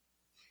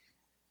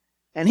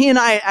And he and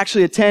I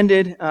actually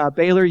attended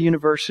Baylor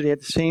University at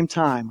the same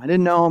time. I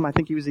didn't know him. I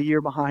think he was a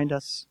year behind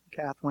us.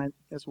 Kath went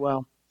as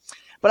well.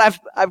 But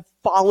I've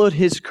followed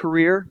his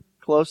career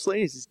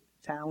closely. He's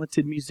a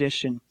talented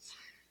musician.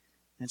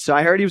 And so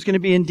I heard he was going to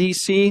be in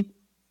D.C.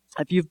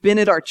 If you've been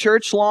at our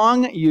church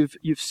long, you've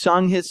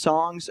sung his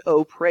songs,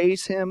 Oh,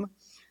 Praise Him,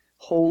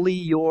 Wholly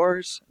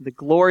Yours, The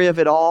Glory of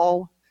It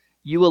All,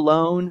 You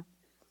Alone.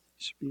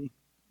 Should be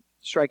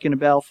striking a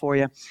bell for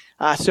you.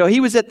 So he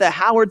was at the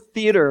Howard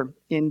Theater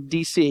in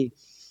D.C.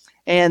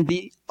 And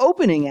the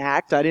opening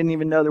act, I didn't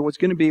even know there was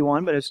going to be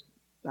one, but it's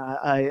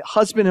a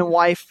husband and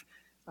wife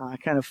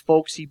kind of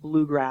folksy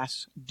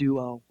bluegrass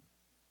duo.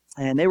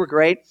 And they were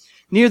great.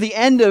 Near the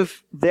end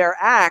of their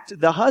act,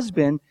 the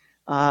husband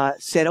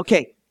said,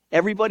 okay,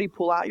 everybody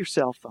pull out your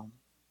cell phone.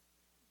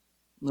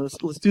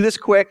 Let's do this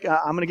quick.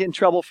 I'm going to get in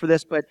trouble for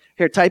this, but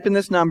here, type in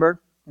this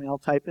number. And I'll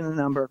type in the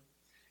number.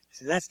 He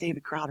said, that's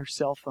David Crowder's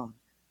cell phone.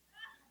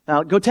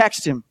 Now, go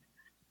text him.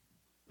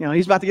 You know,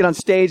 he's about to get on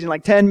stage in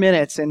like 10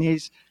 minutes, and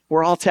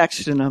we're all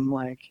texting him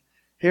like,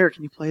 here,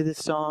 can you play this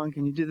song?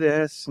 Can you do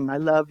this? And I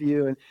love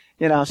you. And,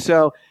 you know,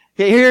 so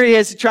here he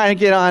is trying to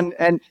get on,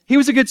 and he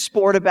was a good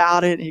sport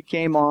about it. He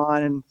came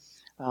on and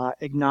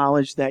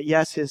acknowledged that,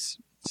 yes, his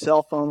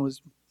cell phone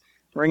was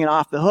ringing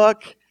off the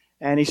hook,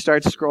 and he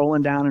starts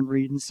scrolling down and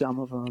reading some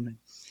of them.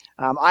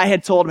 And I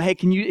had told him, hey,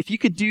 if you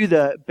could do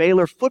the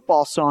Baylor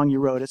football song you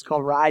wrote, it's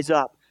called Rise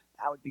Up,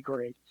 that would be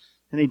great.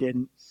 And he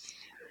didn't.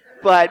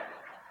 But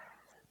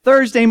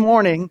Thursday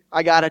morning,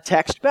 I got a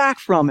text back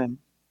from him.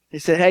 He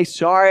said, hey,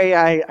 sorry,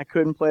 I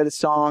couldn't play the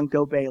song.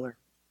 Go Baylor.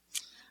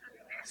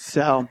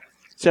 So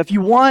if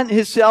you want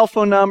his cell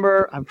phone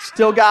number, I've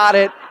still got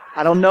it.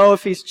 I don't know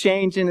if he's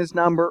changing his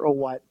number or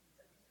what.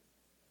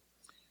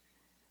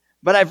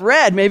 But I've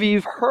read, maybe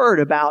you've heard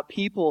about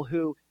people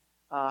who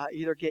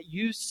either get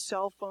used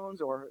cell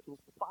phones or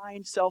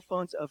find cell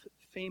phones of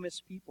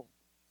famous people.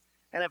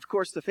 And of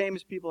course, the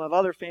famous people have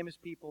other famous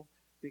people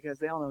because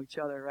they all know each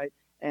other, right?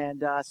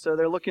 And so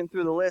they're looking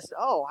through the list.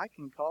 Oh, I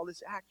can call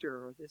this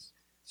actor or this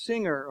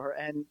singer,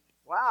 and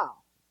wow,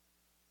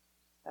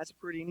 that's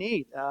pretty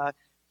neat.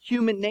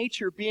 Human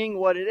nature being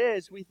what it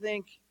is, we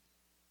think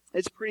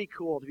it's pretty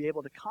cool to be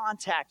able to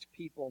contact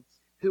people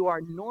who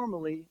are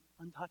normally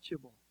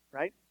untouchable,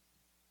 right?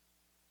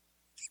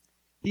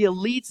 The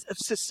elites of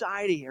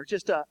society are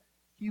just a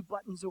few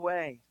buttons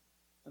away.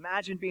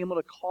 Imagine being able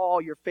to call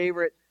your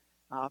favorite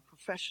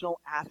professional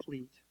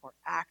athlete or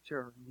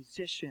actor,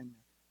 musician,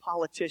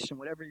 politician,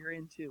 whatever you're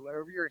into,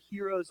 whatever your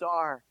heroes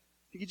are.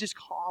 If you could just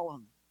call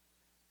them.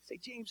 Say,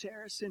 James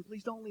Harrison,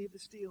 please don't leave the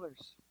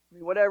Steelers. I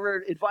mean,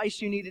 whatever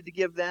advice you needed to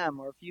give them,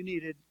 or if you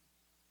needed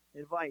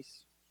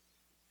advice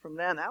from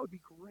them, that would be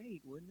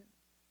great, wouldn't it?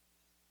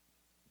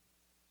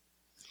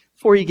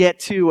 Before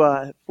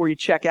you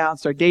check out and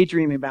start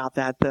daydreaming about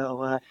that,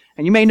 though,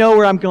 and you may know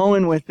where I'm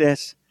going with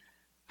this,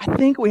 I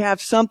think we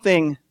have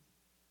something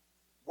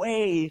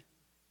way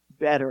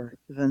better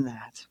than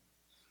that,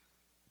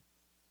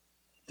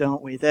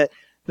 don't we? That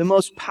the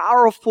most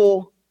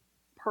powerful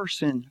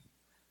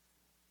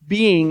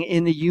being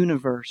in the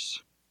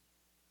universe,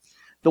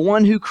 the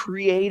one who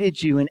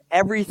created you and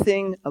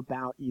everything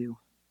about you,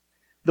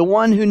 the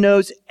one who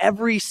knows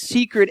every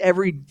secret,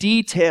 every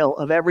detail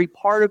of every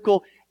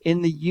particle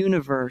in the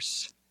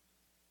universe,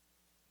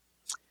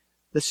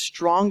 the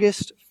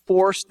strongest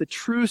force, the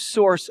true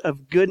source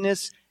of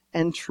goodness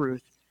and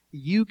truth.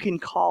 You can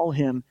call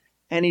him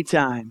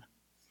anytime,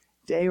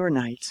 day or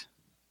night,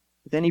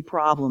 with any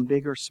problem,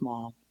 big or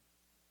small.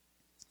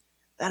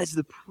 That is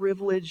the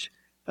privilege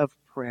of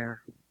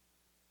prayer.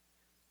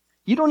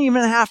 You don't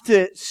even have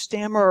to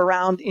stammer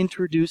around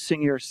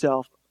introducing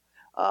yourself.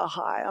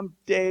 Hi, I'm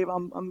Dave.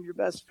 I'm your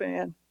best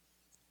fan.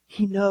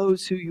 He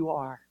knows who you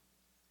are.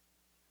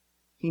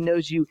 He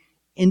knows you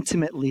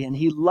intimately, and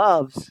he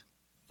loves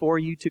for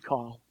you to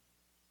call.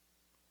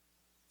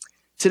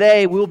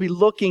 Today, we'll be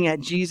looking at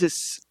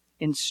Jesus'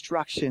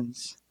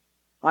 instructions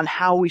on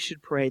how we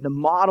should pray, the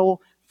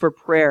model for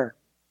prayer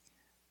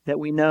that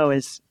we know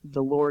as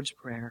the Lord's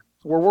Prayer.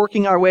 We're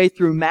working our way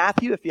through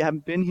Matthew, if you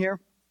haven't been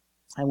here,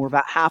 and we're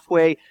about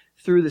halfway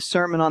through the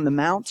Sermon on the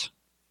Mount.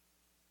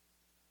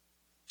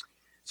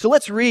 So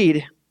let's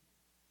read,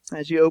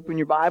 as you open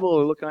your Bible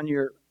or look on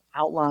your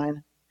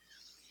outline,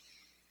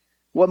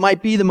 what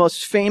might be the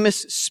most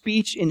famous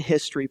speech in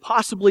history,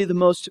 possibly the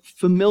most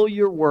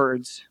familiar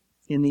words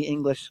in the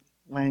English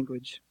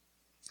language,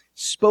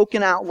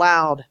 spoken out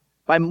loud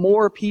by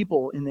more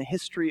people in the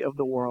history of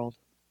the world.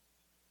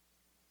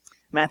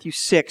 Matthew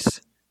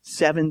 6,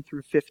 7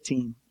 through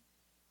 15.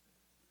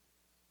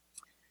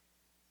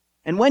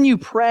 And when you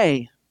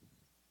pray,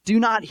 do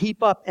not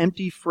heap up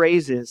empty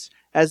phrases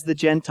as the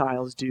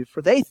Gentiles do,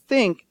 for they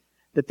think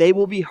that they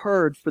will be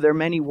heard for their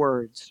many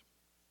words.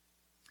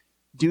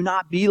 Do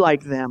not be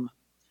like them,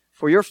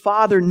 for your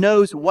Father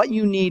knows what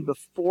you need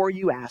before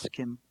you ask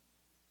Him.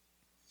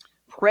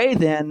 Pray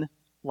then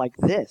like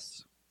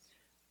this: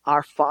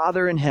 Our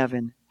Father in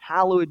heaven,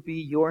 hallowed be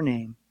your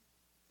name.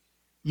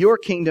 Your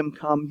kingdom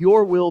come,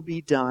 your will be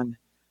done,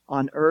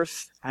 on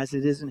earth as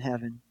it is in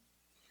heaven.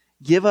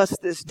 Give us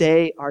this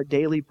day our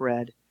daily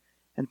bread,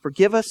 and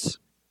forgive us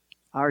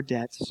our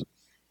debts,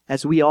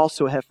 as we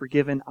also have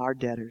forgiven our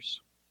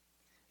debtors.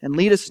 And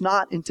lead us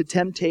not into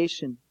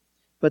temptation,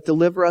 but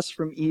deliver us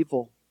from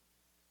evil.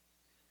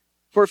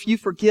 For if you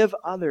forgive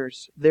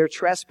others their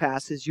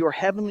trespasses, your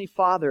heavenly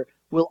Father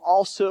will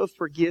also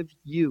forgive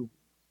you.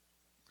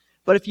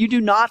 But if you do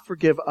not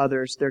forgive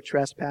others their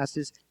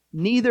trespasses,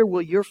 neither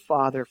will your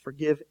Father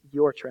forgive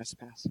your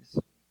trespasses.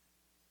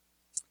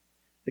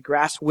 The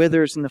grass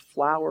withers and the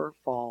flower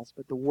falls,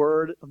 but the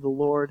word of the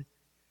Lord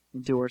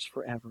endures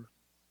forever.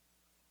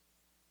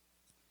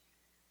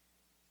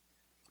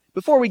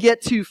 Before we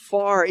get too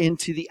far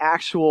into the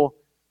actual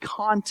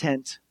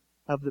content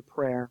of the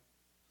prayer,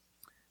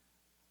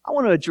 I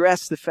want to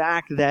address the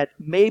fact that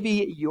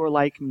maybe you're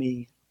like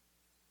me,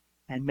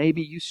 and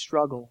maybe you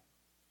struggle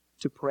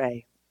to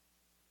pray.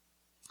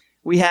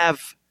 We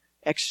have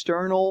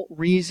external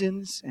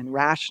reasons and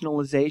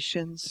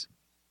rationalizations.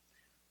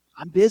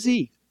 I'm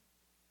busy.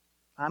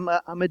 I'm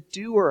a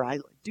doer. I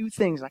do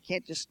things.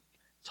 It's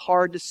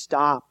hard to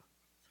stop.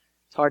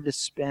 It's hard to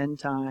spend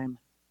time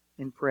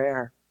in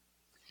prayer.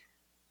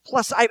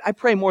 Plus, I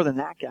pray more than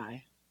that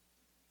guy.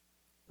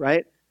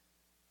 Right?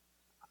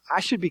 I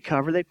should be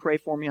covered. They pray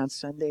for me on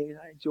Sunday.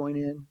 I join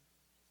in.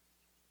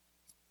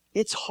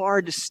 It's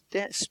hard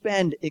to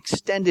spend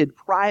extended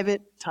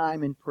private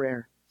time in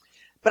prayer.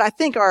 But I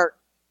think our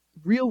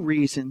real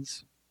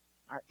reasons,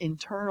 our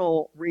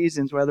internal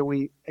reasons, whether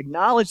we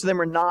acknowledge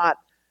them or not,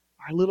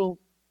 are a little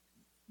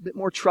bit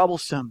more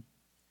troublesome.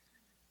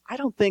 I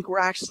don't think we're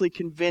actually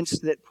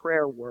convinced that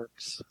prayer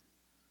works,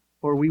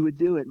 or we would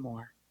do it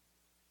more.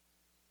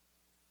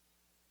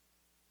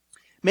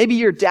 Maybe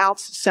your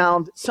doubts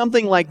sound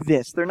something like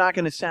this. They're not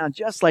going to sound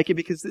just like it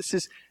because this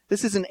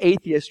is an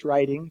atheist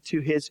writing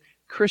to his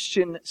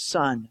Christian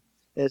son.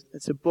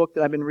 It's a book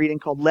that I've been reading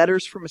called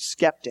Letters from a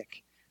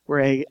Skeptic, where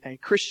a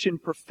Christian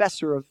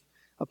professor of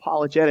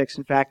apologetics,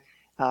 in fact,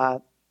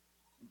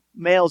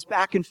 mails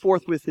back and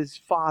forth with his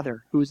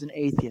father, who is an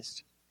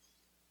atheist.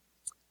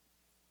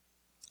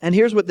 And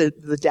here's what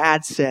the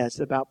dad says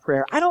about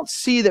prayer. I don't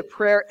see that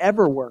prayer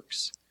ever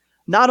works.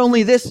 Not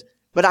only this,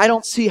 but I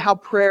don't see how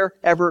prayer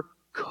ever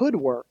could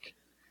work.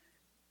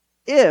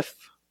 If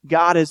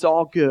God is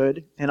all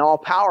good and all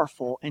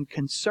powerful and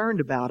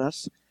concerned about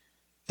us,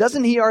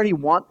 doesn't He already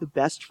want the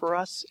best for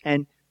us?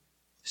 And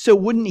so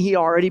wouldn't He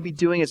already be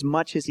doing as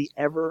much as He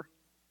ever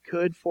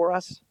could for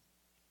us?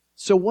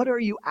 So what are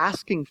you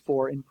asking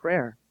for in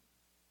prayer?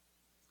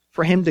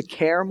 For Him to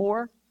care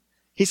more?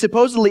 He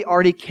supposedly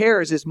already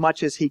cares as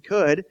much as He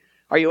could.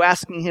 Are you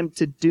asking Him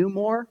to do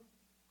more?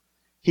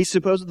 He's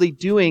supposedly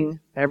doing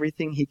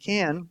everything He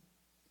can.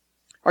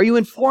 Are you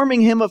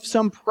informing Him of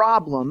some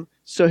problem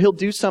so He'll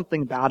do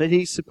something about it?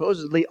 He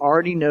supposedly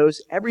already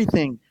knows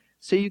everything,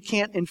 so you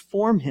can't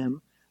inform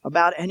Him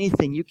about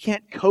anything. You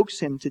can't coax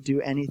Him to do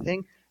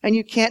anything, and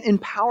you can't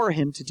empower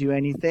Him to do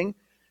anything.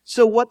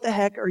 So what the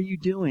heck are you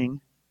doing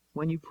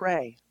when you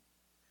pray?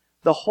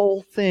 The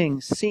whole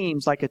thing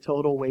seems like a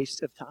total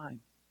waste of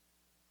time.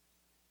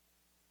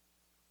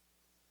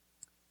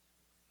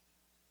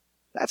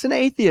 That's an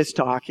atheist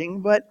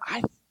talking, but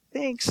I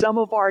think some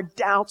of our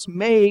doubts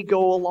may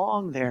go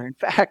along there. In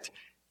fact,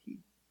 he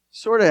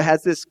sort of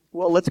has this,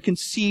 let's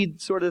concede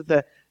sort of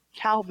the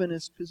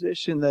Calvinist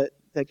position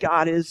that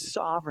God is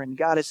sovereign,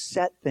 God has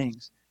set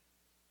things.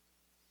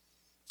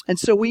 And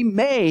so we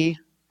may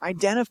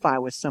identify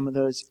with some of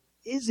those.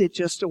 Is it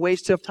just a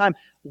waste of time?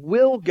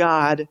 Will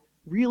God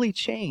really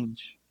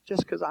change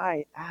just because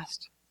I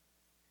asked?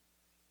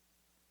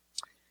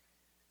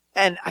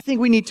 And I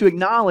think we need to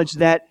acknowledge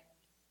that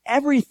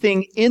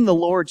everything in the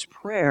Lord's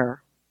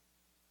Prayer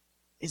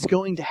is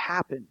going to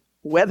happen,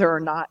 whether or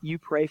not you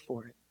pray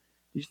for it.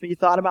 You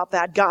thought about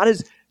that? God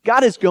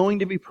is going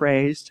to be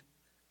praised.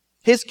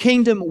 His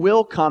kingdom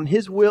will come.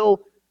 His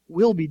will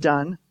be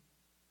done.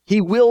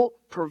 He will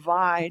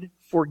provide,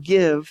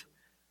 forgive,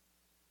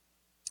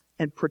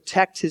 and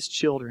protect His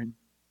children.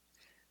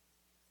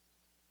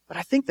 But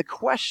I think the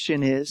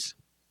question is,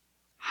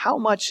 how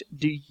much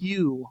do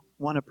you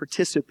want to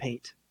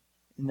participate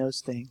in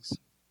those things?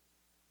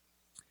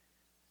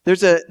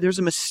 There's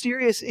a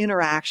mysterious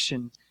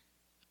interaction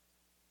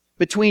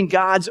between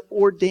God's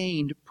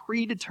ordained,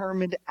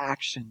 predetermined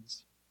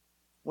actions,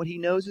 what He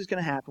knows is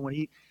going to happen, what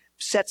He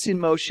sets in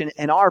motion,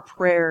 and our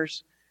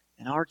prayers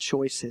and our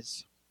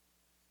choices.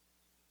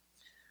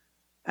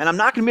 And I'm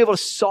not going to be able to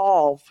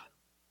solve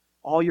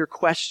all your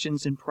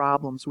questions and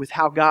problems with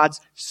how God's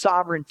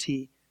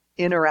sovereignty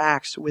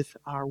interacts with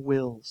our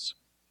wills.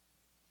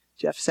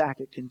 Jeff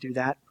Sackett can do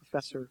that,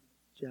 Professor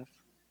Jeff.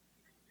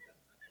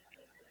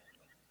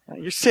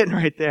 You're sitting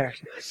right there.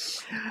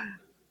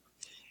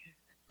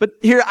 But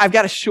here, I've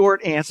got a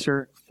short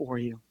answer for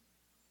you.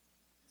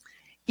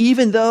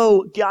 Even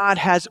though God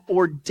has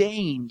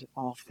ordained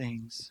all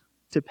things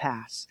to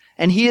pass,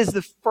 and He is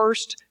the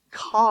first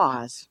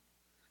cause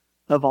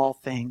of all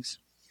things,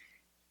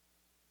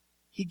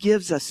 He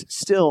gives us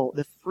still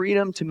the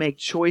freedom to make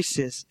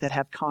choices that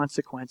have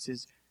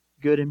consequences,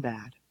 good and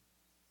bad.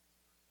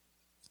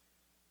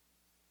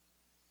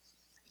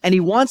 And He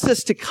wants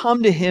us to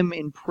come to Him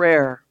in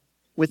prayer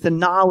with the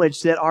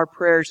knowledge that our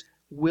prayers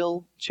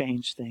will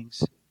change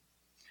things.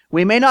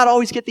 We may not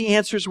always get the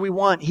answers we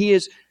want. He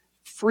is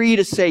free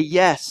to say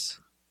yes,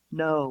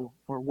 no,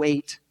 or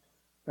wait,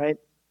 right?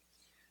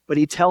 But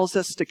He tells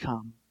us to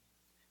come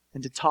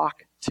and to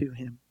talk to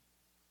Him.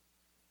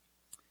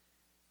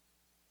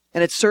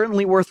 And it's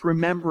certainly worth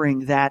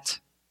remembering that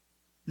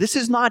this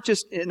is not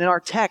just, in our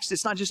text,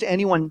 it's not just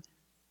anyone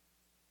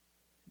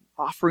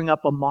offering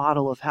up a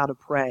model of how to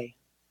pray.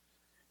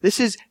 This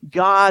is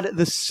God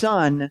the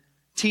Son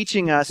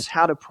teaching us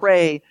how to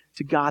pray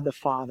to God the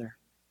Father.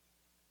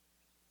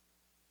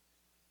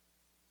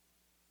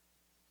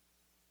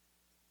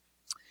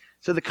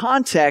 So the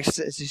context,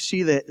 as you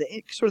see the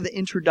sort of the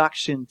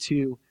introduction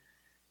to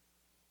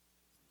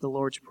the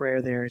Lord's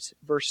Prayer there, it's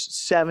verse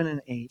 7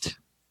 and 8.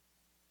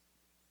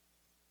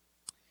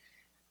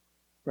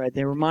 Right,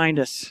 they remind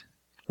us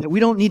that we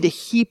don't need to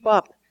heap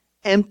up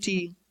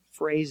empty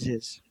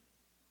phrases.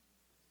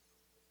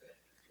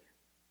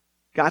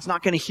 God's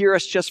not going to hear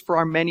us just for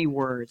our many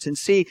words. And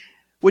see,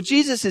 what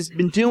Jesus has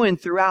been doing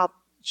throughout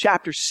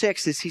chapter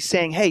 6 is He's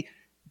saying, hey,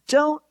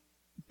 don't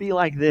be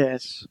like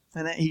this.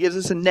 And then He gives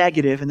us a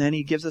negative, and then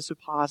He gives us a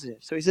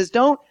positive. So He says,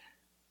 don't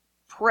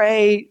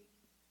pray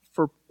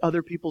for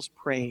other people's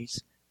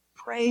praise.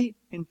 Pray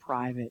in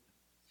private.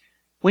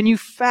 When you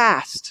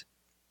fast,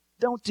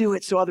 don't do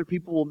it so other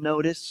people will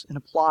notice and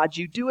applaud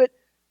you. Do it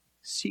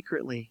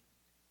secretly.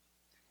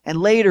 And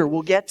later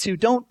we'll get to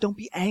don't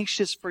be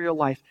anxious for your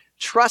life.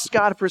 Trust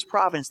God for His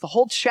providence. The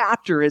whole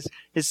chapter is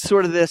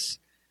sort of this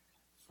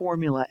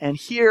formula. And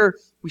here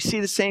we see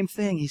the same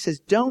thing. He says,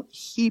 don't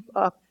heap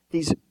up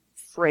these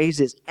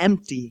phrases,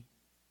 empty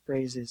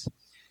phrases.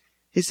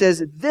 He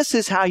says, this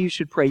is how you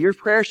should pray. Your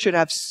prayer should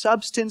have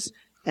substance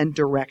and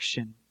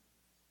direction.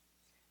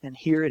 And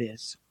here it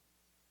is.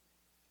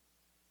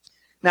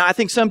 Now, I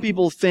think some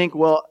people think,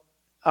 well,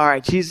 all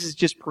right, Jesus is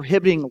just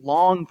prohibiting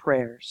long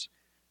prayers,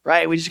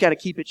 right? We just got to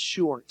keep it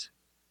short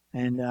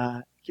and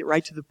get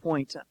right to the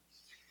point.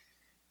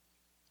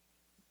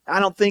 I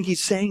don't think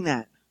He's saying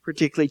that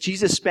particularly.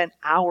 Jesus spent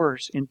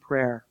hours in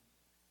prayer.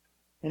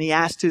 And He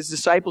asked His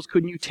disciples,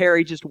 couldn't you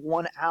tarry just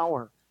 1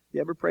 hour? You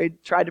ever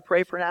tried to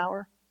pray for an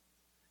hour?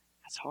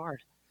 That's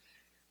hard.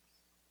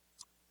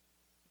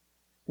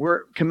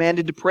 We're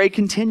commanded to pray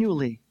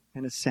continually,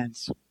 in a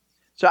sense.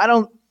 So I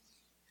don't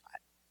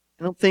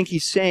think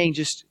He's saying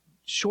just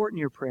shorten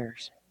your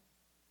prayers.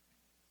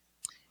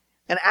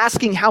 And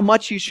asking how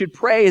much you should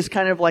pray is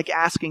kind of like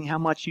asking how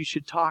much you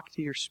should talk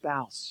to your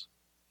spouse.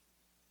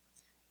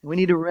 We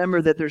need to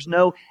remember that there's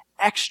no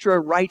extra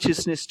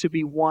righteousness to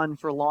be won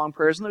for long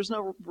prayers, and there's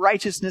no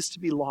righteousness to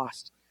be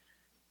lost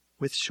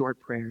with short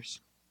prayers.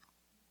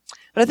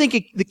 But I think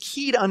the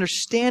key to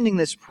understanding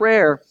this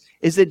prayer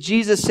is that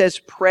Jesus says,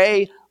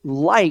 pray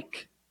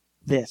like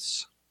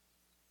this.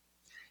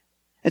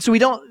 And so we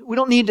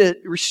don't need to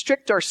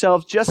restrict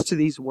ourselves just to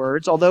these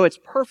words, although it's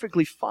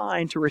perfectly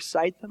fine to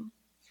recite them.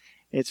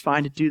 It's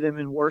fine to do them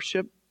in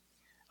worship.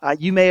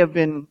 You may have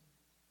been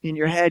in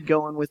your head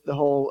going with the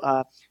whole,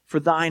 for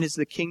thine is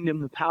the kingdom,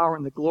 the power,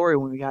 and the glory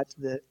when we got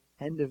to the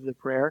end of the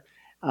prayer.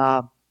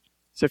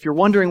 So if you're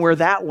wondering where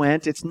that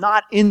went, it's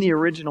not in the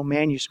original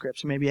manuscript.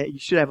 So maybe you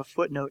should have a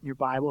footnote in your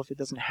Bible if it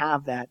doesn't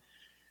have that.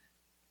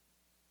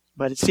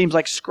 But it seems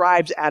like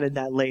scribes added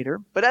that later.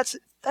 But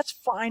that's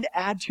fine to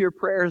add to your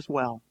prayer as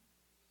well.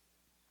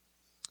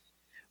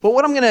 But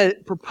what I'm going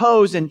to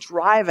propose and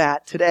drive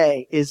at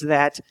today is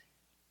that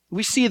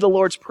we see the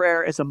Lord's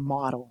Prayer as a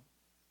model,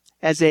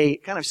 as a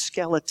kind of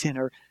skeleton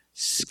or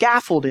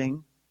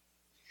scaffolding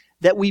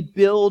that we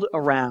build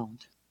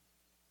around.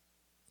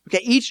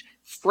 Okay, each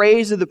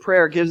phrase of the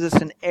prayer gives us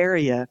an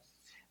area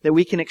that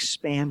we can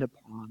expand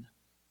upon.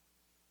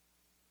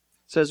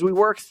 So as we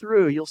work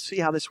through, you'll see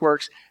how this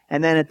works.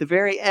 And then at the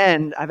very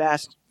end, I've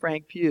asked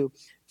Frank Pugh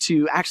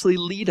to actually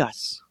lead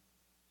us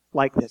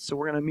like this. So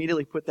we're going to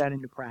immediately put that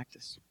into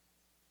practice.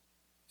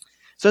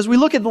 So as we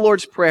look at the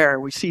Lord's Prayer,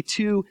 we see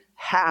two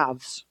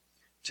halves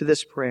to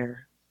this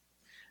prayer.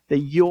 The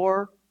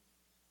your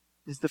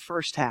is the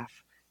first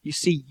half. You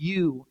see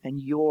you and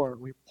your.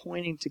 We're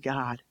pointing to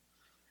God.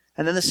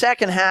 And then the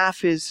second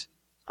half is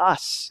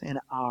us and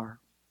our.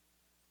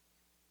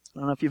 I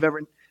don't know if you've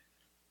ever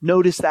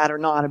noticed that or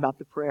not about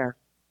the prayer.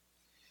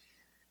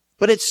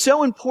 But it's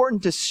so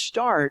important to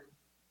start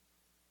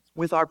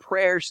with our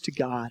prayers to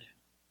God.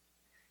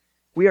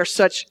 We are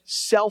such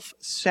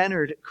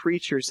self-centered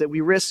creatures that we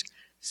risk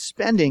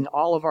spending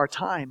all of our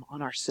time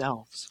on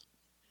ourselves.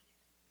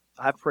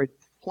 I've prayed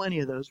plenty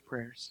of those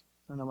prayers.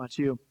 I don't know about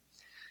you.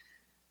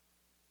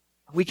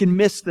 We can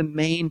miss the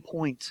main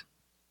point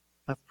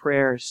of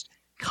prayers.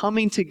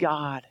 Coming to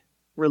God,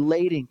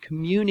 relating,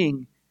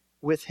 communing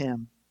with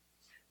Him,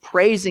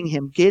 praising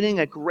Him, getting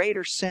a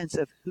greater sense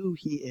of who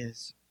He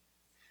is.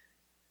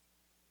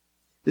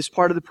 This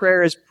part of the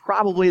prayer is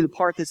probably the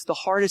part that's the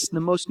hardest and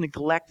the most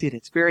neglected.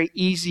 It's very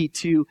easy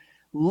to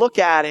look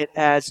at it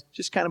as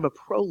just kind of a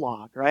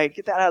prologue, right?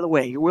 Get that out of the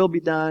way. Your will be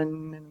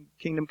done and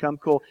kingdom come,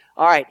 cool.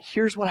 All right,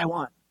 here's what I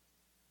want.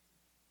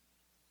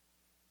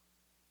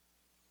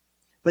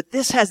 But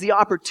this has the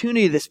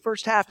opportunity, this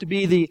first half, to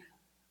be the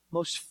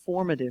most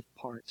formative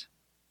part.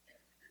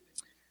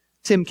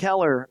 Tim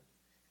Keller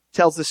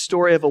tells the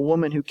story of a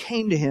woman who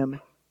came to him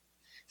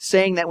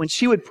saying that when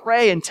she would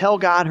pray and tell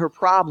God her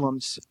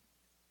problems,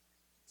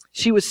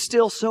 she was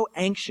still so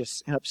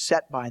anxious and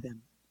upset by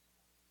them.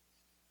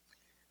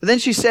 But then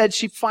she said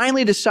she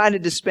finally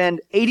decided to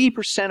spend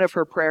 80% of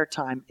her prayer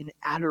time in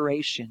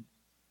adoration,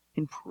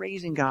 in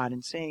praising God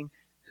and saying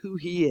who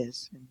He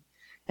is.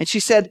 And she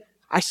said,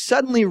 I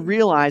suddenly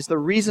realized the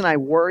reason I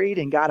worried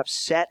and got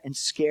upset and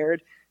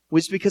scared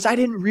was because I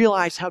didn't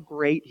realize how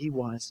great He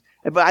was.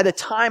 And by the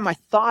time I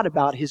thought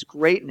about His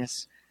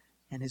greatness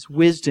and His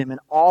wisdom and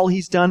all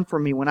He's done for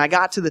me, when I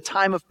got to the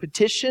time of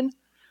petition,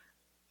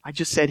 I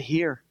just said,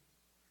 here,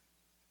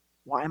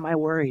 why am I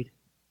worried?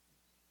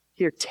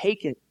 Here,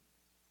 take it.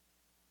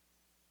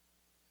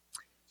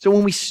 So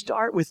when we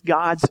start with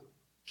God's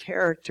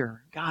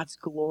character, God's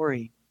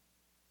glory,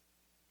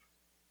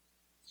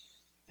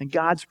 and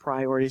God's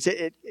priorities,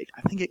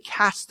 I think it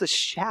casts a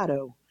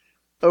shadow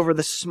over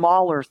the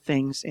smaller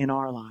things in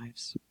our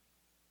lives,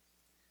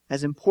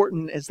 as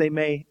important as they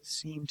may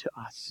seem to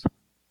us.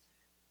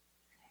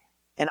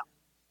 And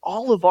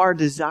all of our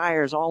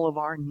desires, all of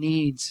our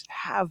needs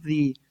have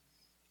the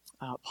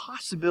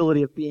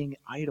possibility of being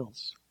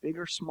idols, big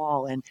or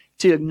small, and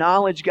to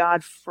acknowledge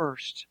God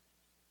first,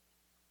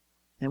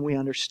 and we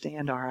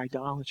understand our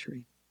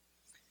idolatry.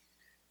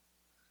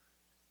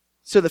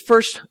 So the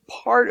first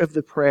part of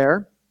the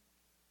prayer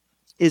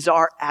is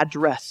our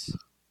address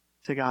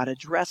to God,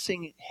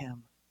 addressing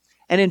Him.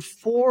 And in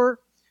 4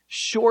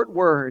 short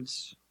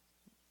words,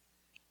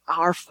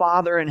 our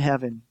Father in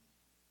heaven,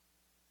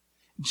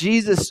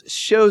 Jesus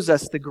shows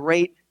us the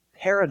great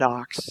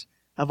paradox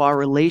of our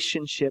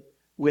relationship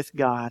with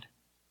God,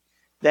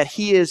 that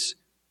He is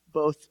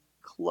both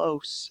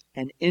close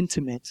and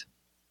intimate,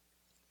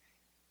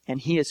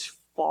 and He is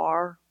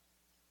far,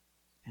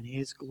 and He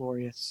is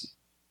glorious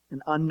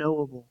and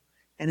unknowable.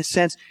 In a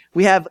sense,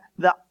 we have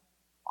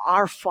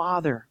our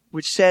Father,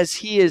 which says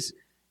He is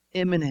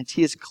immanent.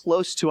 He is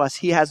close to us.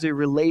 He has a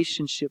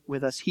relationship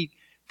with us. He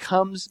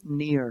comes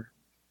near.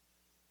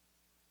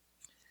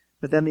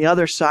 But then the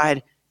other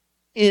side,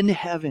 in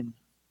heaven,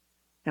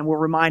 and we're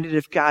reminded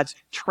of God's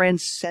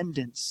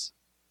transcendence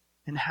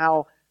and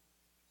how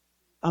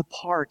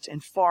apart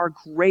and far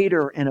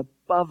greater and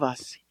above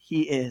us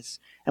He is.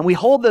 And we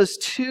hold those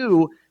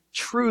two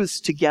truths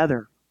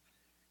together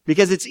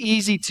because it's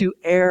easy to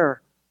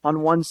err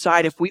on one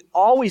side. If we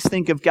always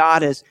think of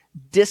God as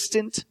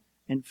distant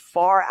and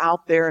far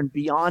out there and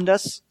beyond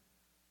us,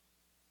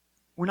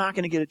 we're not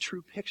going to get a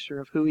true picture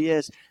of who He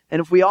is. And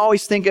if we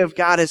always think of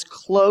God as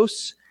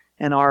close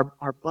and our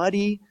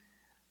buddy,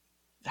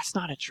 that's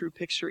not a true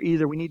picture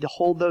either. We need to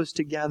hold those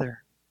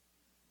together.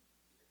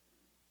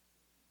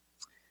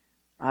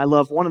 I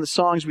love one of the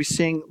songs we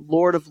sing,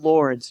 Lord of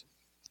Lords.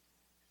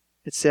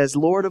 It says,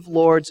 Lord of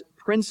Lords,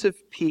 Prince of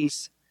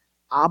Peace,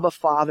 Abba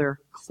Father,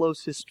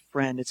 closest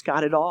friend. It's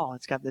got it all.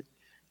 It's got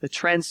the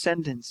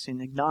transcendence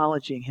in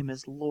acknowledging Him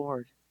as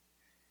Lord.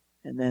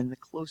 And then the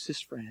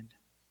closest friend.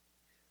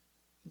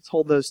 Let's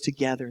hold those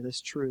together,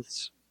 those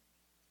truths.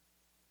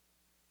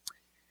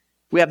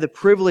 We have the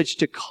privilege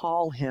to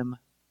call Him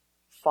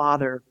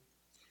Father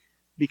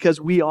because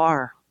we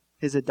are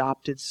His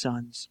adopted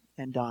sons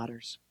and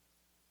daughters.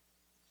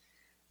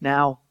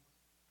 Now,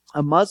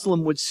 a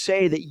Muslim would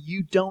say that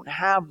you don't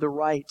have the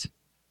right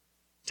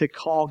to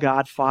call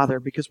God Father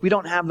because we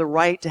don't have the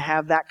right to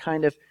have that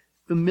kind of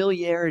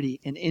familiarity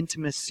and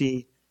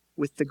intimacy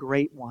with the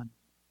Great One.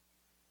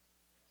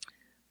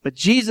 But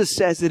Jesus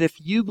says that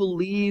if you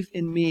believe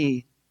in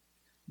me,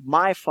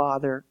 my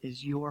Father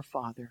is your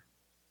Father.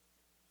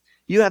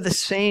 You have the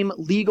same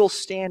legal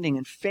standing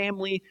and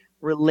family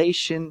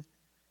relation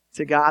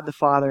to God the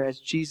Father as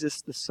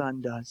Jesus the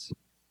Son does.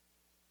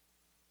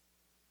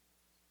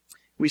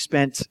 We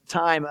spent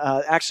time,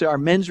 actually our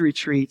men's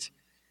retreat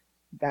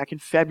back in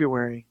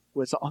February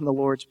was on the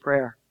Lord's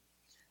Prayer.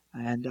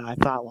 And I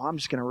thought, well, I'm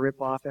just going to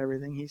rip off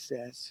everything He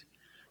says.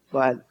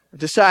 But I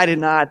decided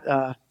not.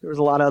 There was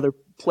a lot of other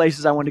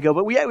places I wanted to go.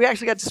 But we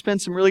actually got to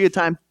spend some really good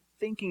time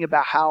thinking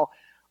about how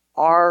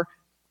our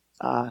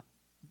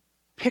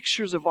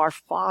pictures of our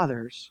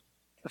fathers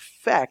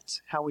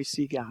affect how we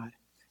see God.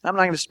 And I'm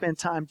not going to spend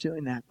time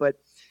doing that. But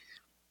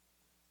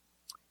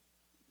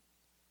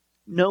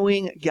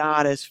knowing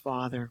God as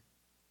Father.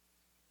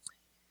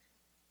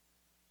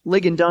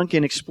 Ligon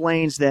Duncan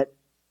explains that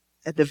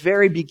at the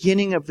very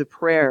beginning of the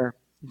prayer,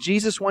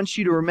 Jesus wants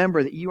you to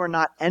remember that you are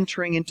not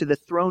entering into the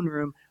throne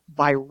room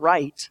by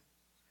right.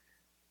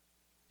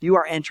 You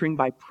are entering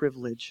by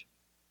privilege.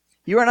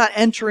 You are not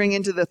entering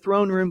into the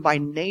throne room by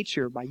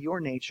nature, by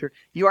your nature.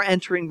 You are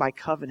entering by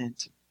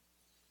covenant.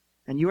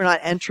 And you are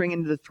not entering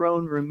into the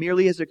throne room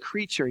merely as a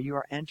creature. You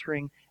are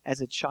entering as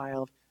a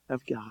child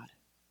of God.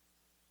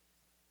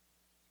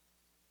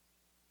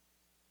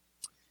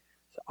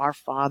 Our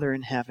Father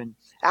in heaven.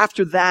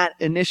 After that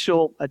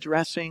initial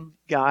addressing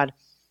God,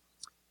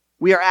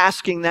 we are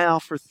asking now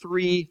for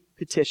 3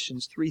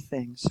 petitions, 3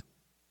 things.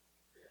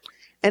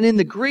 And in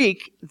the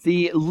Greek,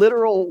 the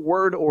literal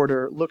word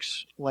order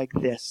looks like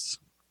this.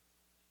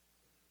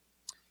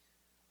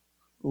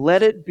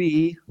 Let it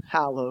be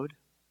hallowed,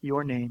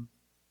 your name.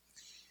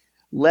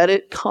 Let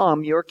it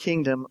come, your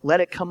kingdom.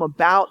 Let it come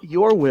about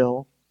your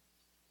will.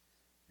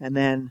 And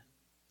then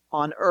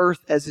on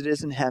earth as it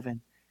is in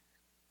heaven.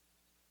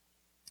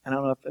 I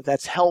don't know if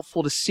that's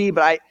helpful to see,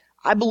 but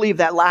I believe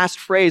that last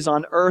phrase,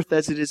 on earth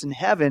as it is in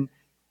heaven,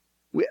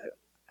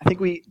 I think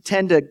we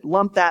tend to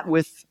lump that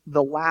with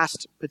the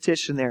last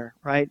petition there,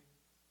 right?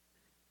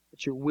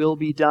 That your will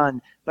be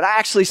done. But I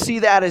actually see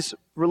that as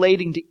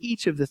relating to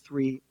each of the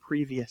three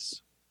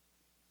previous.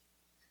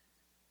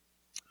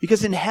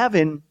 Because in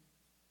heaven,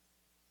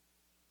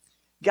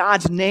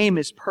 God's name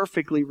is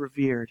perfectly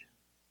revered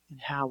and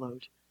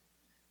hallowed.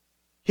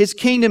 His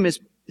kingdom is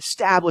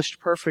established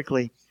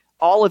perfectly.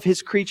 All of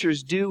His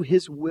creatures do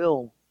His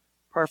will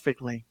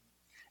perfectly.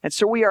 And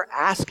so we are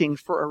asking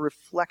for a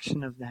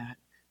reflection of that.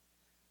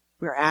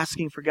 We are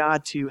asking for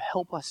God to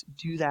help us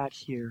do that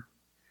here.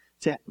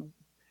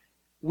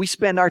 We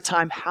spend our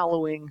time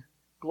hallowing,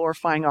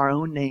 glorifying our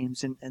own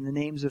names and the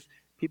names of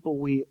people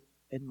we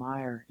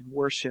admire and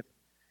worship.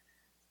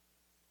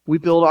 We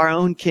build our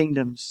own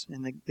kingdoms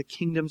and the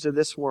kingdoms of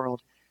this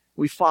world.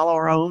 We follow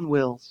our own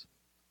wills.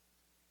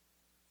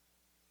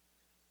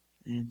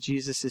 And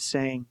Jesus is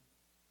saying,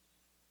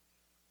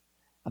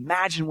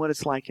 imagine what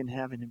it's like in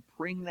heaven and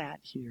bring that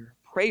here.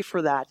 Pray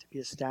for that to be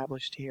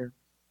established here.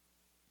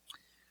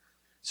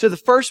 So the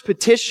first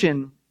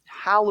petition,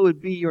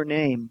 hallowed be your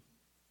name,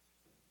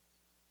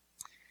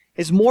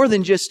 is more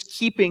than just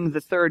keeping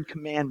the third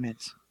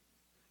commandment.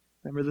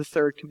 Remember the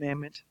third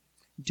commandment?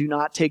 Do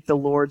not take the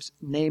Lord's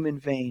name in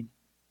vain.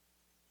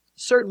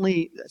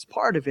 Certainly that's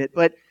part of it,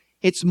 but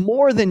it's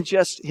more than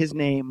just His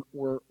name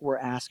we're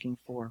asking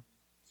for.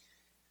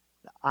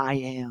 I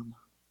am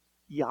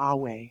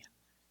Yahweh,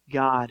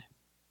 God.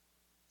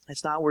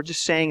 It's not we're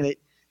just saying that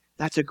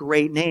that's a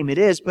great name. It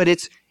is, but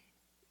it's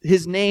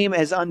His name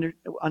as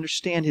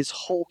understand His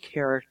whole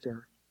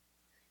character,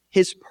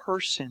 His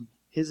person,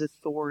 His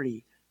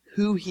authority,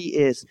 who He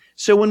is.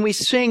 So when we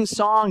sing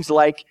songs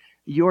like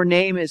Your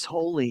Name is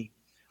Holy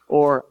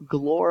or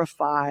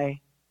Glorify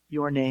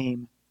Your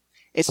Name,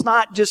 it's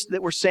not just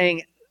that we're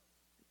saying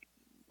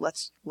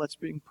let's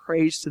bring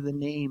praise to the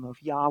name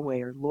of Yahweh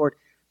or Lord.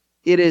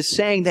 It is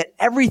saying that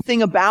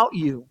everything about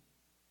you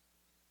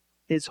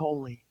is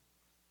holy,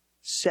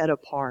 set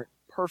apart,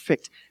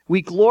 perfect.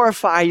 We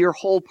glorify your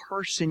whole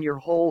person, your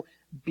whole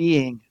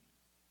being.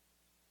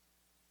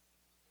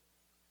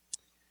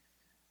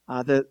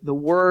 The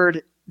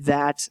word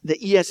that the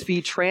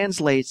ESV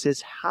translates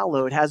as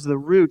hallowed has the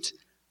root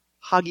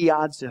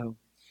hagiadzo.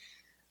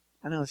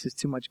 I know this is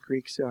too much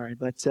Greek, sorry,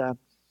 but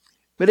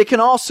it can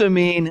also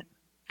mean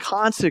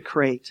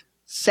consecrate,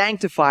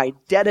 sanctify,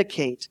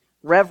 dedicate,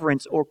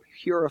 reverence, or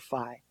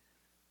purify.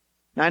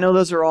 Now, I know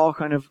those are all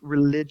kind of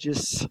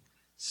religious,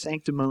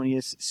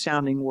 sanctimonious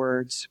sounding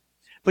words,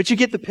 but you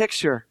get the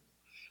picture,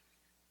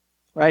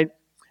 right?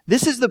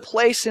 This is the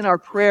place in our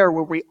prayer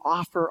where we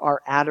offer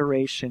our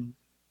adoration,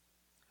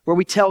 where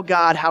we tell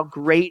God how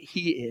great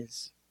He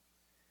is,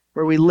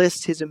 where we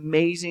list His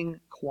amazing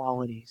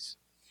qualities.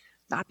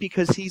 Not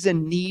because He's a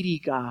needy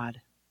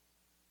God,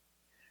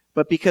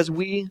 but because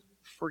we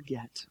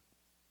forget.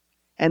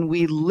 And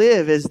we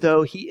live as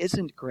though He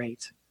isn't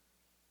great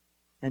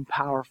and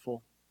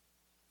powerful.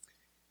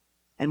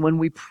 And when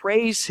we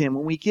praise Him,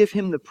 when we give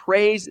Him the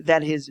praise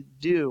that is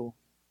due,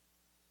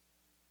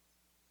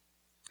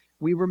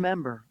 we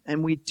remember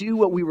and we do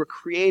what we were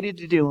created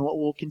to do and what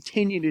we'll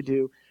continue to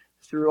do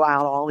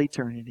throughout all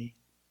eternity.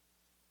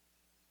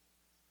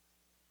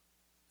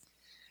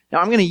 Now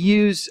I'm going to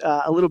use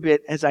a little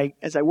bit as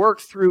I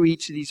work through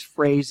each of these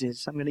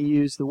phrases. I'm going to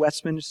use the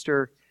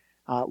Westminster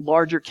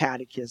Larger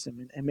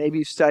Catechism, and maybe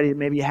you've studied it,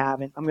 maybe you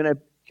haven't. I'm going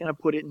to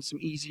put it in some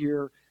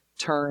easier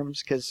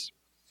terms because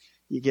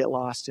you get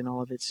lost in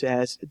all of it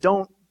says.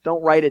 Don't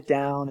write it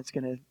down. There's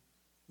going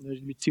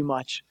to be too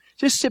much.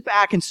 Just sit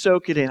back and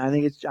soak it in.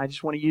 I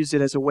just want to use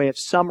it as a way of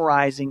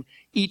summarizing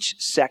each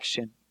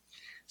section.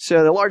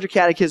 So the Larger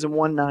Catechism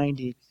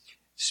 190,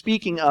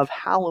 speaking of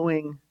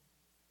hallowing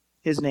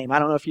His name. I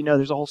don't know if you know,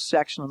 there's a whole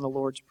section on the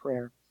Lord's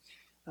Prayer.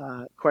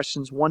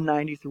 Questions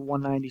 190 through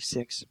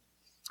 196.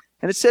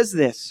 And it says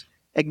this: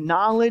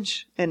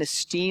 acknowledge and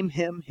esteem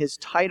Him, His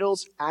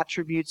titles,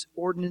 attributes,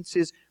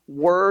 ordinances,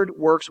 word,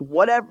 works,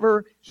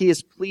 whatever He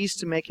is pleased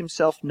to make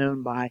Himself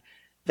known by,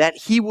 that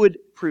He would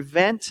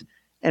prevent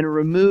and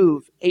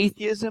remove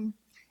atheism,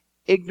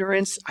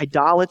 ignorance,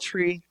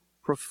 idolatry,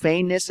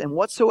 profaneness, and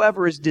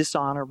whatsoever is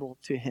dishonorable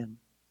to Him.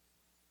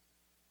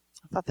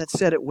 I thought that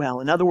said it well.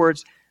 In other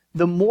words,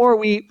 the more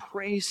we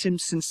praise Him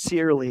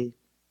sincerely,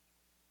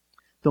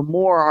 the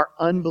more our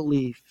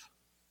unbelief,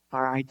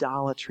 our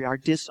idolatry, our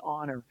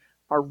dishonor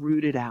are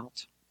rooted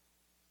out.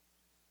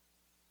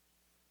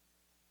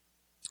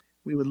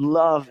 We would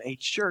love a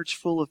church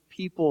full of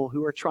people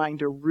who are trying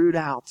to root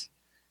out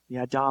the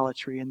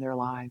idolatry in their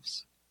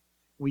lives.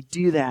 We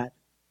do that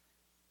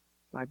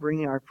by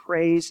bringing our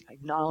praise,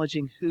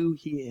 acknowledging who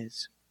He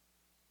is.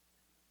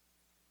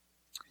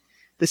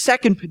 The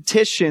second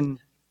petition,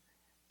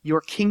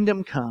 your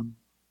kingdom come.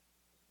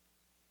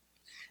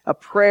 A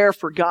prayer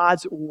for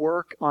God's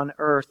work on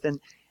earth. And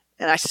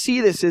I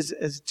see this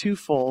as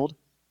twofold.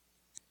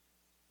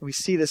 We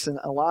see this in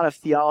a lot of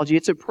theology.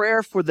 It's a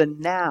prayer for the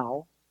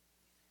now,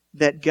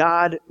 that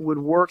God would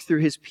work through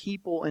His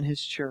people and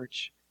His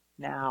church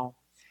now.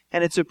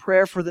 And it's a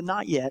prayer for the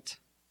not yet,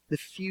 the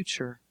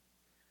future,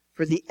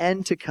 for the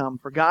end to come,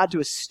 for God to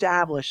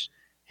establish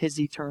His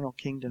eternal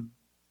kingdom.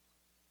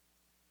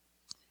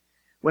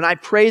 When I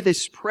pray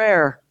this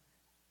prayer,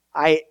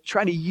 I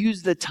try to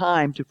use the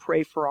time to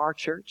pray for our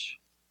church,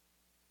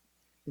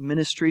 the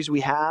ministries we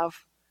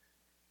have,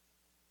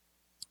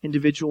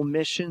 individual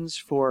missions,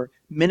 for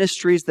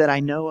ministries that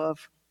I know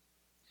of,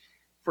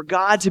 for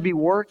God to be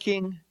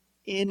working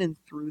in and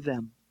through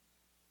them,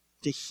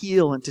 to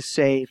heal and to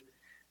save.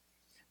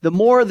 The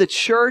more the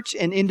church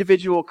and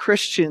individual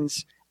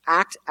Christians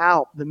act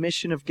out the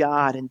mission of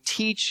God and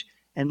teach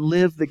and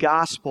live the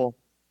gospel,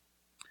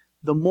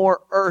 the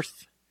more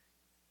earth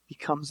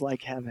becomes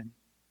like heaven.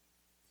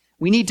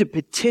 We need to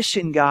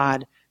petition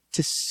God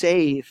to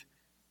save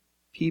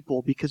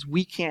people because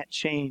we can't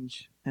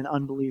change an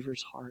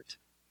unbeliever's heart.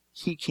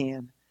 He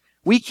can.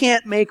 We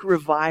can't make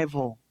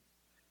revival.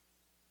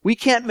 We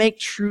can't make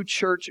true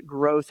church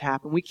growth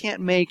happen. We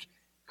can't make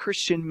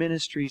Christian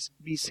ministries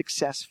be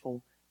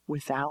successful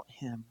without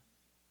Him.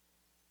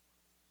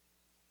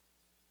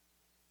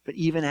 But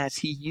even as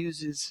He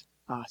uses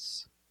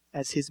us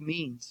as His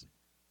means.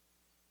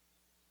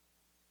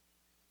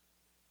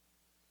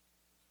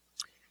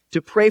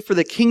 To pray for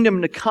the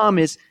kingdom to come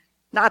is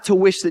not to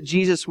wish that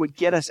Jesus would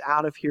get us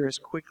out of here as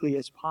quickly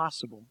as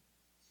possible,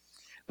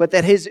 but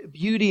that His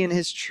beauty and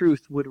His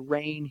truth would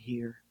reign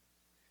here.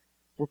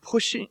 We're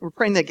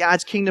praying that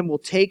God's kingdom will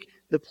take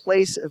the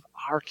place of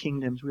our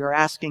kingdoms. We are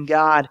asking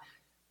God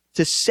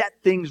to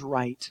set things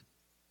right,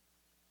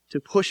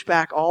 to push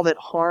back all that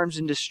harms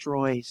and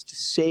destroys, to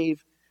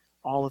save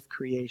all of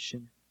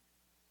creation.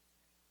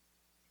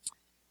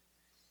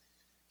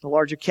 The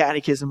larger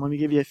catechism, let me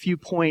give you a few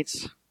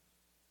points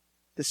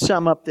to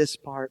sum up this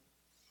part.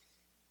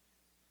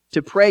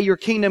 To pray your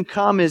kingdom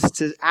come is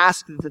to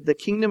ask that the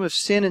kingdom of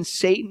sin and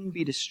Satan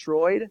be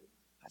destroyed.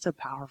 That's a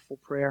powerful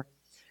prayer.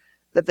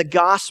 That the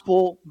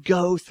gospel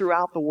go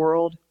throughout the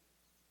world.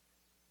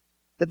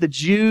 That the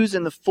Jews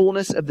and the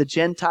fullness of the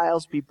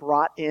Gentiles be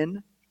brought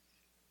in.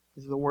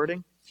 Is the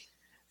wording.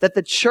 That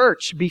the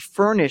church be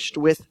furnished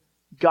with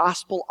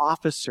gospel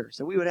officers.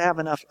 That we would have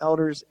enough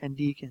elders and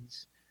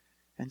deacons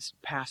and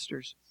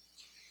pastors.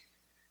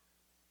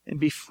 And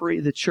be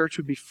free. The church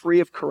would be free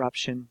of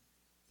corruption.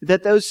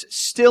 That those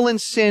still in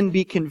sin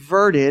be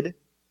converted,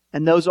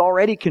 and those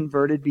already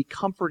converted be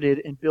comforted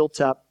and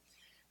built up.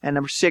 And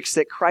number 6,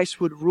 that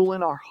Christ would rule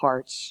in our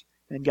hearts,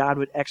 and God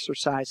would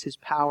exercise His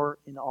power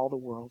in all the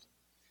world.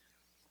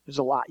 There's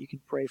a lot you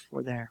can pray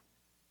for there.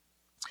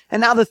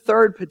 And now the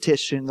third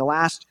petition, the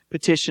last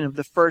petition of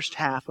the first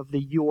half of the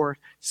your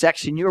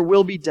section. Your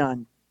will be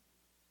done.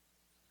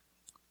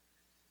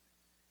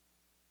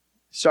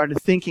 Started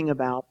thinking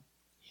about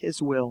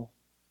His will,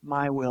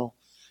 my will.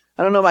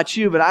 I don't know about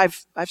you, but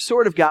I've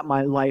sort of got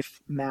my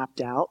life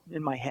mapped out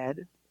in my head.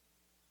 I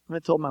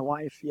haven't told my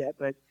wife yet,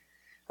 but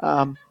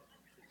I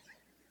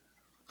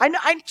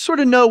sort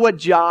of know what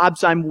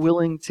jobs I'm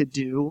willing to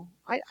do.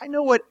 I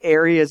know what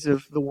areas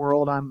of the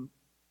world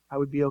I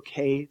would be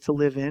okay to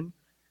live in.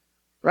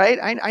 Right?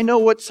 I know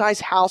what size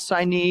house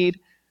I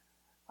need.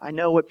 I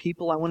know what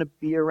people I want to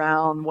be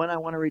around, when I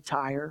want to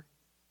retire.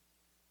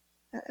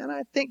 And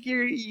I think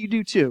you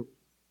do too.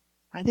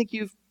 I think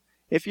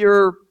if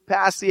you're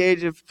past the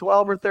age of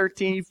 12 or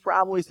 13, you've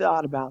probably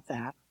thought about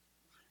that.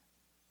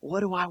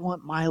 What do I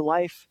want my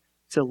life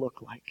to look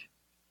like?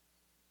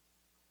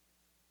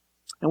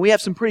 And we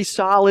have some pretty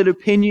solid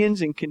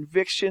opinions and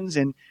convictions,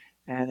 and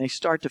they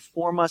start to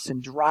form us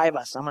and drive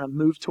us. I'm going to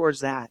move towards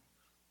that.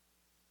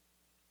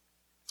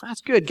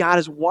 That's good. God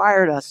has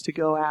wired us to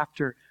go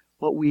after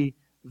what we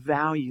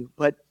value.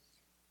 But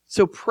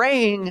so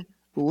praying,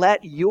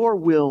 let your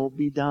will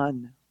be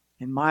done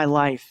in my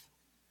life,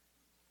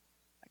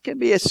 that can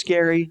be a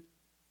scary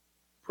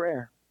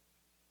prayer.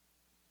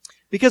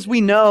 Because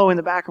we know in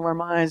the back of our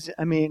minds,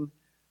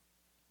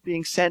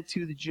 being sent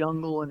to the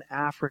jungle in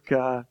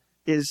Africa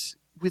is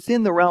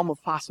within the realm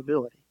of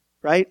possibility,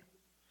 right?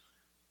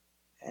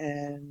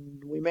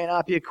 And we may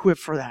not be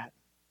equipped for that.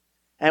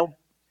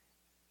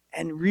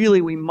 And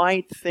really we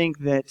might think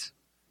that,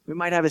 we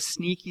might have a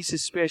sneaky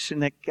suspicion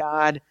that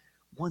God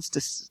wants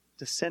to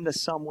send us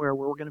somewhere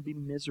where we're going to be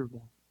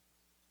miserable.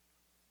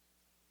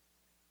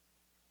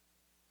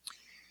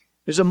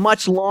 There's a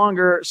much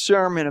longer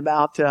sermon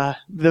about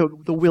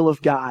the will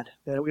of God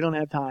that we don't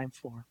have time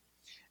for.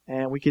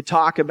 And we could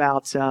talk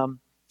about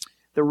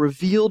the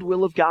revealed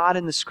will of God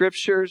in the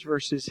Scriptures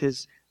versus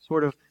His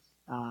sort of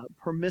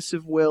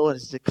permissive will,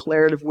 His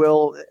declarative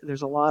will.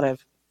 There's a lot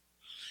of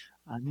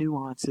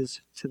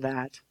nuances to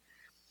that.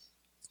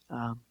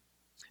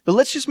 But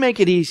let's just make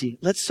it easy.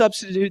 Let's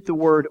substitute the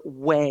word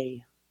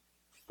way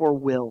for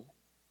will.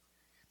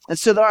 And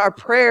so that our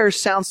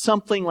prayers sound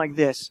something like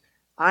this.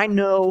 I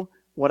know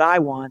what I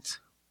want,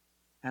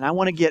 and I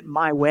want to get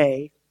my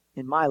way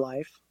in my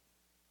life,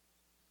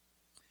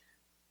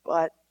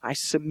 but I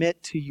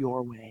submit to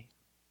your way.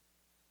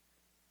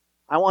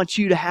 I want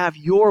you to have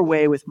your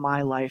way with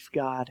my life,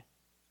 God.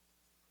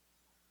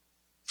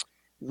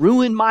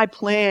 Ruin my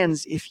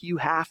plans if you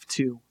have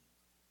to.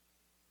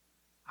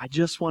 I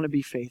just want to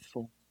be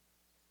faithful.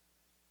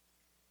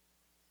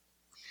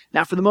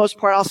 Now, for the most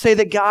part, I'll say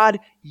that God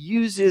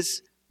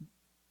uses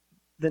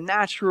the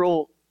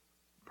natural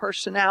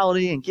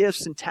personality and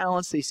gifts and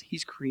talents that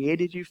He's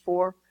created you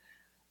for.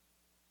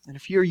 And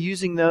if you're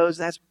using those,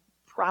 that's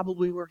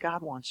probably where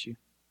God wants you.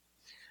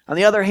 On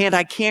the other hand,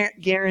 I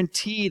can't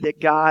guarantee that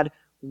God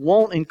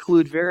won't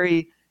include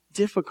very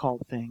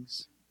difficult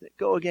things that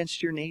go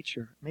against your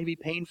nature, maybe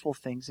painful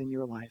things in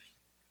your life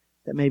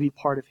that may be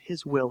part of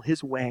His will,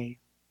 His way.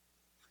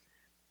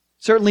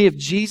 Certainly if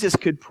Jesus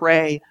could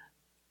pray,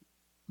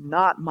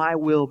 not my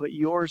will, but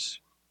yours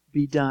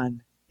be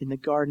done in the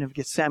Garden of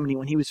Gethsemane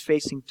when He was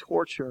facing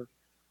torture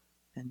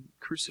and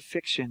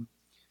crucifixion,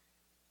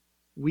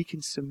 we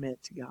can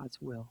submit to God's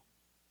will.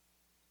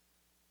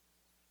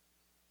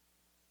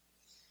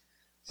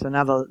 So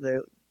now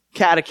the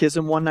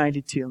Catechism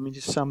 192, let me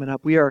just sum it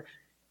up.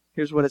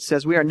 Here's what it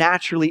says. We are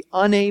naturally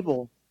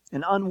unable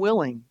and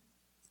unwilling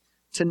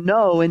to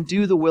know and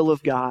do the will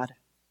of God.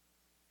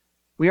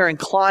 We are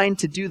inclined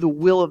to do the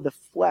will of the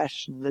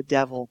flesh and the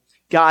devil.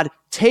 God,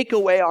 take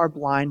away our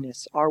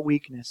blindness, our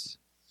weakness,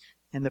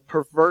 and the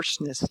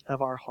perverseness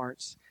of our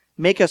hearts.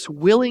 Make us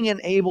willing and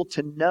able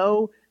to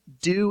know,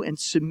 do, and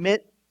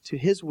submit to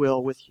His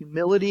will with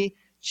humility,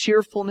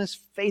 cheerfulness,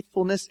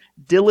 faithfulness,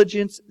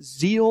 diligence,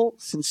 zeal,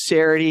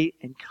 sincerity,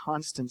 and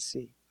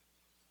constancy.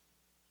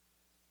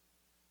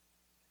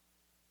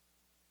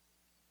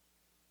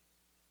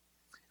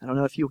 I don't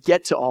know if you'll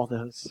get to all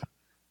those. I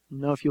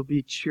don't know if you'll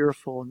be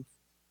cheerful and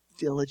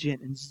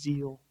diligent and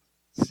zeal,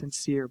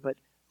 sincere, but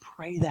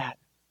pray that.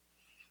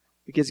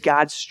 Because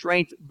God's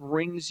strength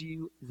brings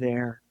you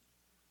there.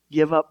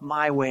 Give up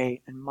my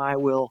way and my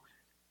will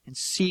and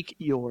seek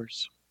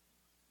yours.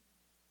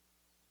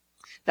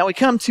 Now we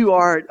come to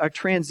our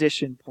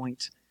transition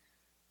point.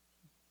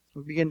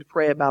 We begin to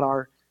pray about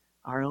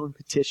our own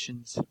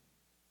petitions.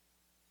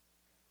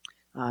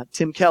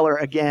 Tim Keller,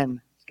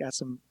 again, has got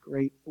some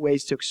great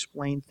ways to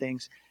explain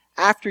things.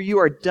 After you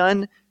are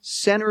done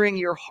centering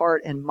your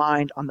heart and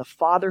mind on the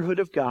fatherhood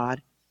of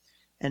God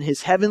and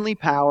His heavenly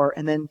power,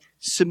 and then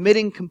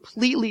submitting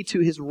completely to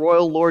His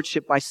royal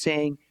lordship by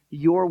saying,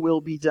 your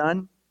will be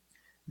done,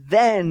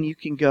 then you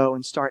can go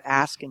and start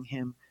asking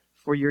Him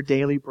for your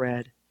daily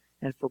bread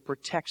and for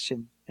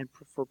protection and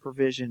for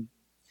provision.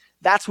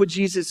 That's what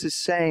Jesus is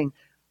saying.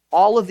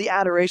 All of the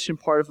adoration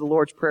part of the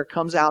Lord's Prayer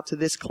comes out to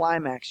this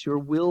climax. Your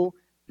will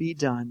be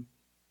done.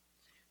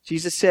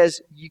 Jesus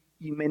says you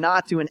may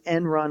not do an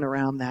end run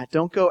around that.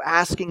 Don't go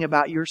asking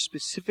about your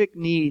specific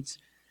needs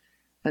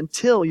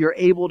until you're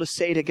able to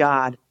say to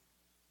God,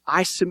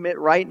 I submit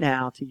right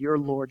now to your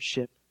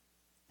lordship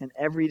and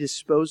every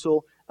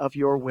disposal of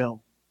your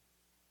will.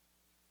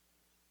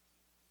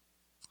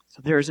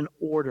 So there is an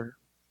order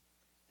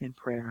in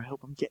prayer. I hope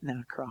I'm getting that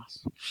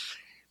across.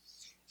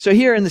 So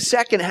here in the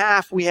second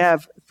half, we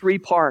have 3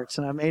 parts,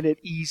 and I made it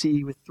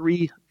easy with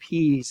 3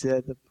 P's,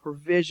 the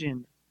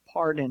provision,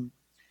 pardon,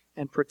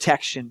 and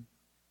protection.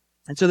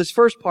 And so this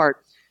first part,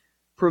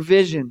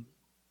 provision.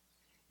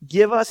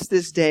 Give us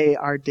this day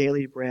our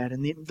daily bread.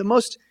 And the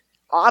most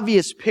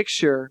obvious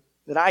picture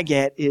that I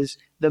get is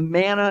the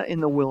manna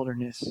in the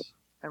wilderness.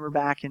 Remember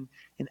back in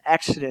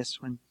Exodus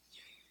when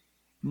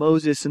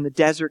Moses and the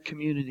desert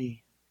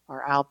community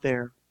are out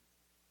there.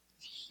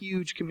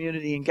 Huge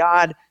community, and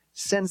God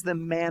sends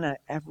them manna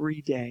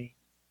every day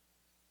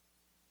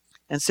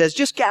and says,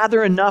 just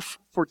gather enough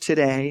for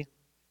today.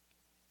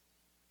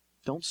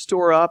 Don't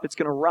store up. It's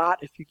going to rot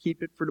if you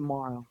keep it for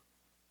tomorrow.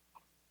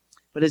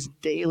 But it's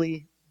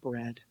daily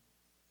bread.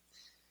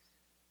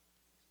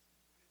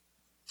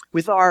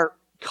 With our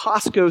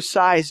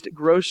Costco-sized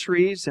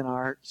groceries and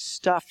our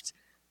stuffed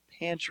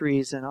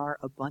pantries and our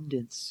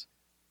abundance,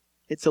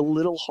 it's a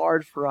little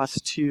hard for us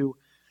to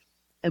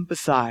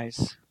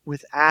empathize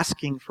with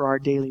asking for our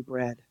daily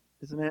bread,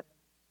 isn't it?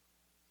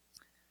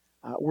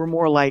 We're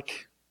more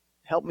like,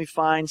 help me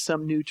find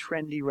some new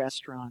trendy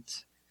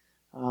restaurant.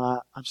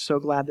 I'm so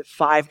glad that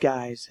Five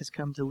Guys has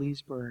come to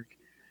Leesburg.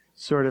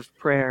 Sort of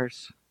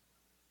prayers.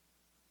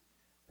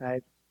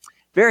 Right?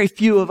 Very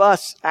few of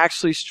us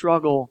actually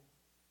struggle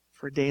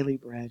for daily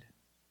bread.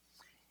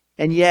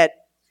 And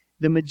yet,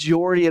 the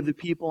majority of the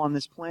people on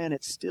this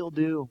planet still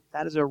do.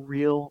 That is a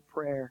real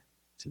prayer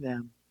to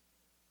them.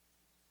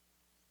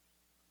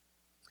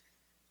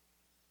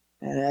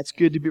 And that's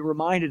good to be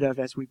reminded of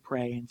as we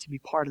pray and to be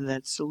part of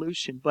that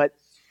solution. But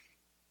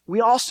we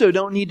also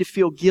don't need to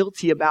feel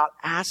guilty about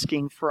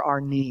asking for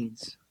our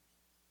needs.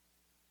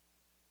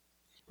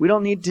 We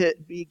don't need to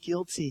be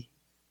guilty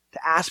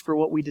to ask for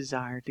what we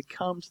desire, to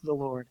come to the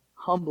Lord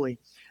humbly.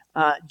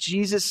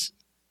 Jesus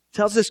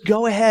tells us,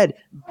 go ahead,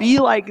 be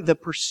like the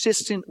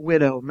persistent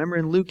widow. Remember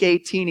in Luke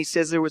 18, He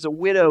says there was a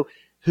widow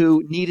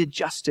who needed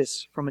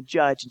justice from a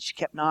judge, and she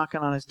kept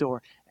knocking on his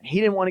door. And he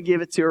didn't want to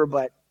give it to her,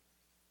 but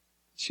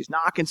she's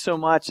knocking so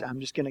much, I'm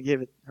just going to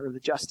give her the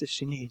justice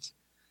she needs.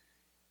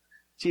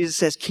 Jesus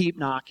says, keep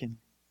knocking.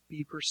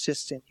 Be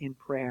persistent in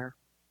prayer.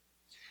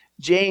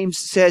 James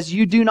says,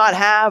 you do not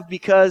have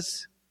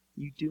because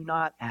you do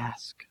not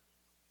ask.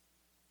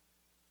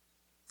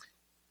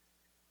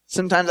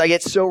 Sometimes I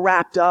get so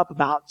wrapped up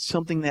about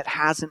something that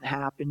hasn't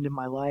happened in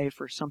my life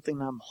or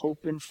something I'm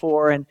hoping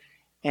for, and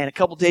a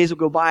couple days will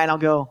go by and I'll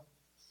go,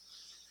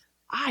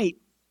 I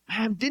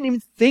didn't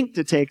even think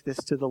to take this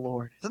to the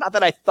Lord. It's not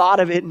that I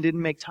thought of it and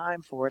didn't make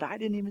time for it. I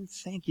didn't even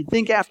think. You'd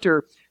think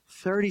after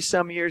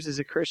 30-some years as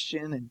a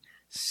Christian and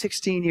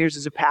 16 years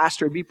as a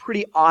pastor, it'd be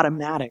pretty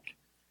automatic.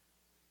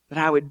 But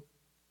I would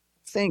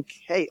think,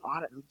 hey,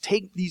 ought to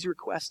take these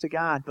requests to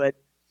God. But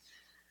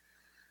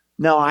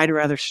no, I'd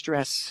rather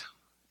stress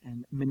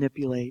and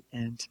manipulate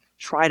and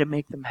try to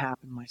make them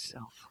happen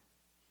myself.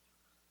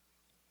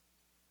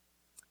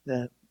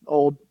 The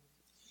old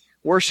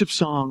worship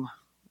song,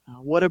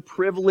 what a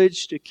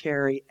privilege to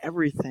carry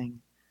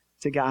everything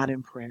to God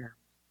in prayer.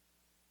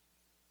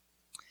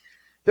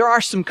 There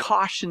are some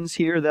cautions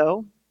here,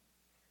 though.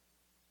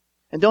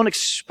 And don't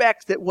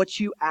expect that what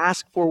you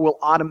ask for will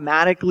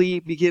automatically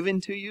be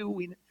given to you.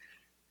 We've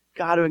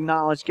got to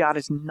acknowledge God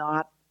is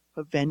not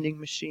a vending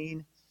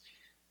machine.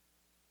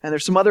 And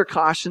there's some other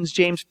cautions.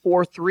 James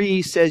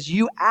 4:3 says,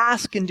 you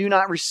ask and do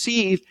not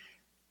receive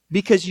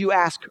because you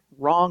ask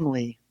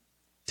wrongly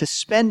to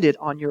spend it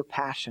on your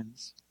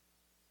passions.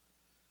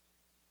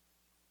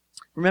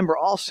 Remember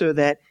also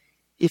that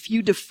if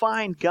you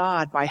define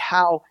God by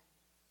how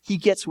He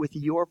gets with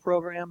your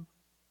program,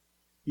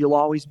 you'll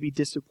always be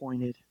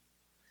disappointed.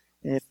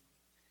 If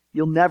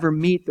you'll never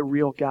meet the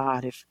real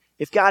God.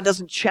 If God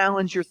doesn't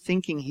challenge your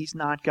thinking, He's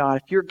not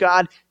God. If your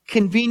God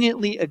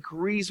conveniently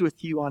agrees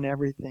with you on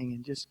everything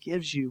and just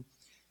gives you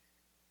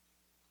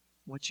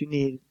what you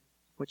need,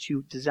 what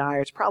you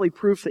desire, it's probably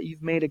proof that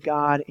you've made a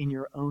God in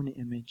your own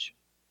image.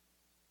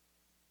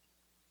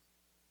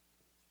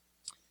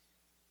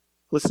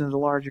 Listen to the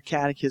larger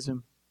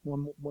catechism,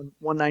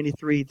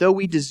 193. Though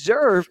we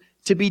deserve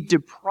to be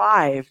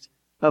deprived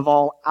of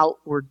all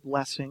outward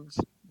blessings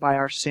by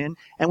our sin,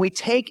 and we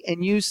take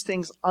and use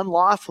things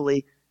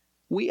unlawfully,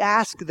 we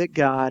ask that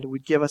God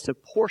would give us a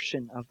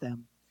portion of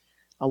them,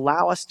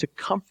 allow us to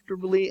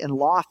comfortably and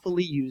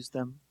lawfully use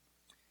them,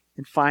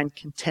 and find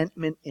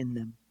contentment in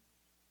them.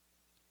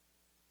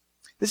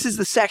 This is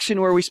the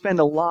section where we spend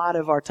a lot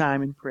of our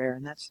time in prayer,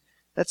 and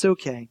that's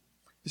okay.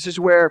 This is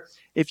where,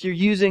 if you're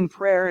using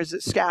prayer as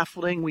a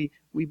scaffolding, we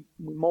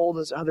mold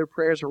those other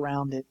prayers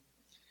around it.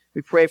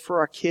 We pray for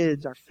our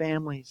kids, our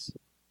families,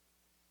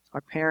 our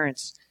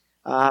parents,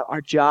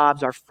 our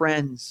jobs, our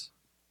friends,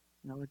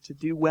 to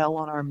do well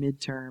on our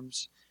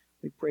midterms.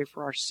 We pray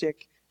for our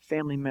sick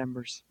family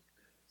members.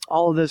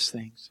 All of those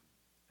things.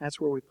 That's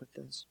where we put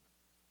those.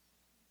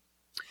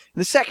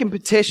 The second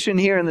petition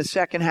here in the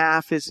second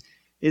half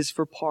is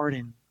for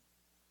pardon.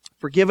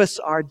 Forgive us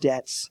our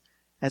debts,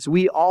 as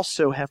we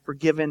also have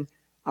forgiven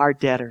our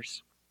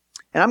debtors.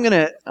 And I'm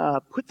going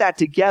to put that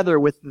together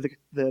with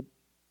the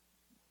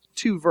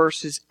two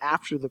verses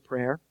after the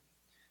prayer,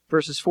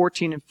 verses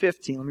 14 and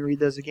 15. Let me read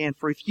those again.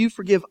 For if you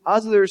forgive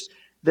others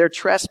their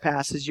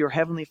trespasses, your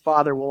heavenly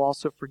Father will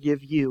also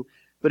forgive you.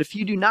 But if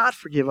you do not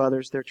forgive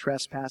others their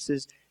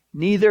trespasses,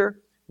 neither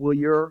will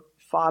your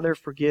Father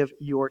forgive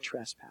your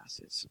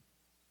trespasses.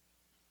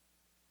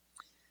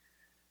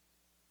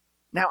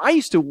 Now, I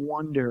used to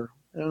wonder,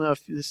 I don't know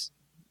if this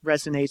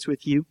resonates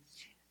with you,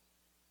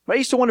 but I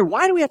used to wonder,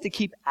 why do we have to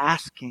keep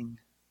asking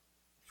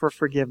for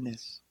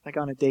forgiveness, like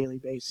on a daily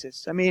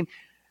basis? I mean,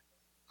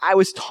 I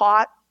was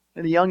taught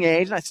at a young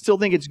age, and I still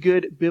think it's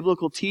good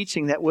biblical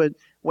teaching, that when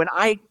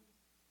I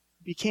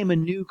became a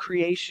new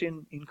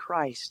creation in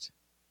Christ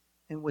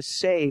and was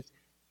saved,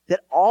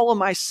 that all of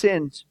my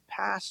sins,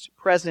 past,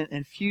 present,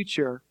 and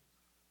future,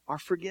 are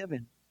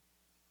forgiven.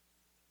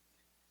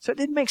 So it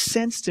didn't make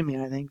sense to me,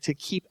 I think, to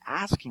keep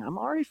asking. I'm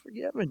already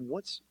forgiven.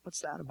 What's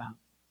that about?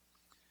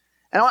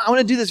 And I want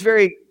to do this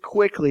very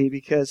quickly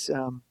because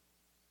we're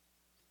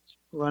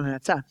running out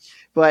of time.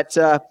 But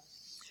I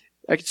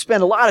could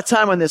spend a lot of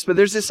time on this, but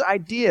there's this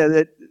idea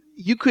that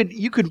you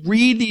could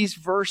read these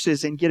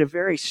verses and get a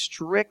very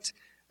strict,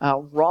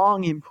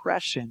 wrong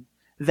impression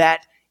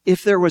that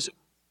if there was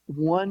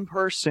one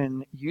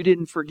person you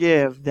didn't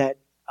forgive, that,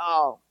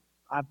 oh,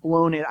 I've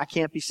blown it, I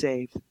can't be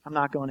saved, I'm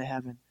not going to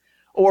heaven.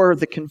 Or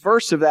the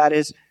converse of that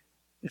is,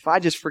 if I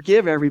just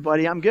forgive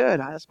everybody, I'm good.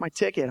 That's my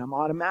ticket. I'm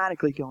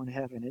automatically going to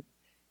heaven. It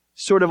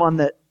sort of on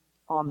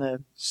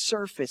the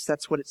surface,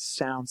 that's what it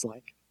sounds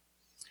like.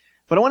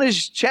 But I want to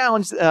just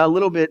challenge a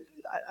little bit.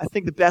 I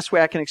think the best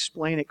way I can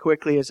explain it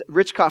quickly is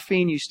Rich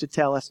Coffeen used to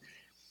tell us,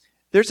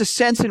 there's a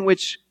sense in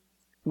which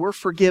we're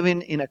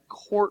forgiven in a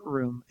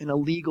courtroom, in a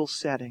legal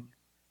setting.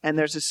 And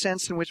there's a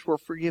sense in which we're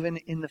forgiven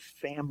in the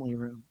family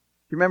room.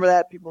 You remember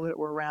that? People that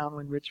were around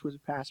when Rich was a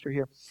pastor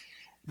here.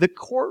 The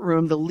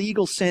courtroom, the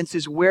legal sense,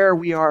 is where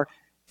we are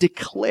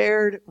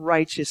declared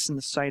righteous in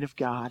the sight of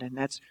God. And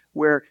that's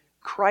where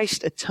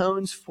Christ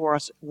atones for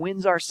us,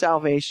 wins our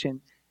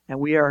salvation, and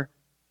we are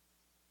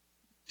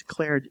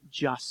declared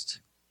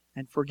just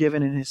and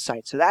forgiven in His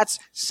sight. So that's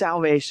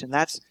salvation.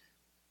 That's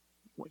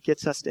what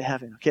gets us to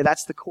heaven. Okay,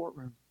 that's the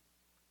courtroom.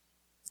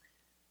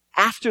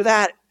 After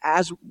that,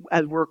 as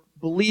we're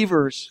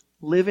believers,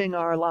 living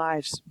our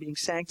lives, being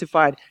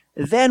sanctified,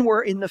 then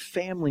we're in the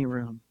family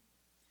room.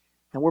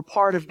 And we're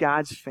part of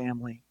God's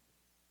family.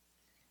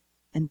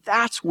 And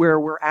that's where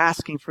we're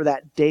asking for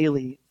that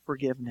daily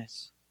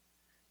forgiveness.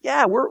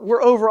 Yeah,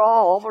 we're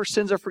overall, all of our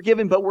sins are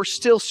forgiven, but we're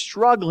still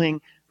struggling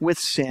with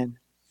sin.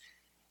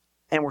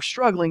 And we're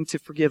struggling to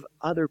forgive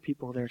other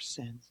people their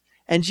sins.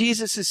 And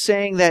Jesus is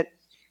saying that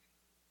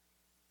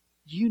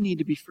you need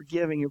to be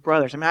forgiving your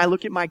brothers. I mean, I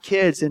look at my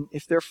kids, and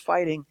if they're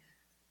fighting,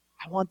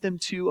 I want them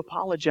to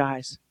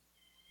apologize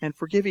and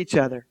forgive each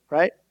other,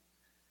 right?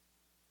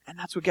 And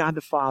that's what God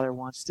the Father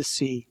wants to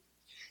see.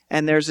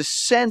 And there's a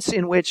sense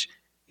in which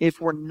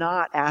if we're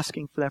not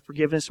asking for that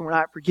forgiveness and we're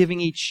not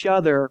forgiving each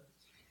other,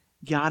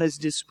 God is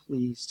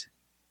displeased.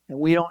 And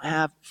we don't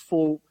have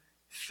full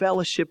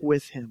fellowship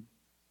with Him.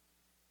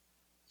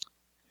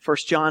 1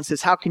 John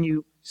says, how can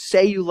you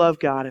say you love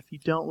God if you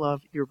don't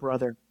love your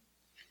brother?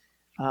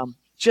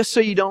 Just so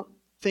you don't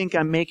think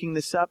I'm making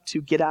this up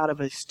to get out of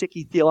a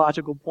sticky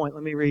theological point,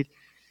 let me read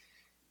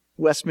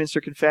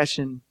Westminster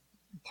Confession.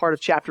 Part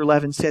of chapter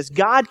 11 says,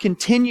 God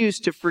continues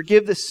to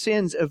forgive the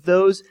sins of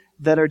those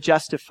that are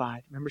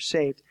justified. Remember,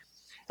 saved.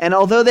 And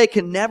although they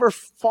can never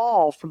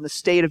fall from the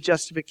state of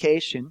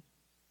justification,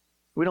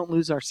 we don't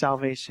lose our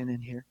salvation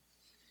in here.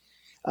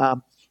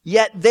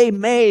 Yet they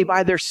may,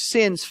 by their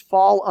sins,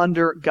 fall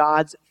under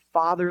God's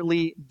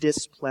fatherly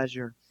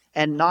displeasure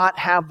and not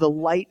have the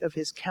light of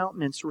His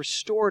countenance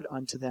restored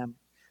unto them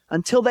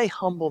until they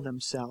humble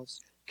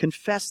themselves,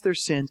 confess their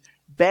sins,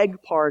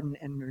 beg pardon,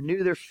 and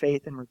renew their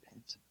faith and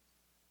repent.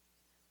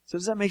 So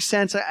does that make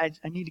sense? I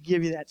need to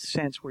give you that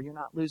sense where you're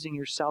not losing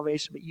your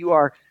salvation, but you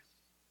are,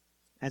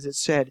 as it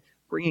said,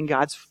 bringing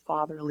God's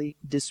fatherly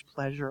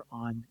displeasure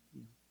on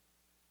you.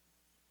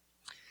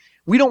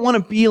 We don't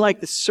want to be like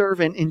the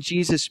servant in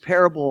Jesus'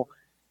 parable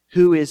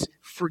who is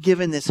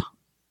forgiven this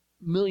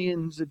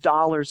millions of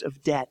dollars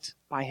of debt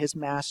by his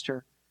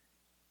master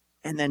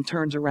and then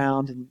turns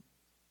around and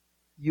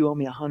you owe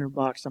me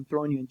 $100. I'm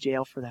throwing you in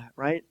jail for that,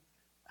 right?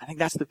 I think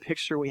that's the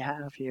picture we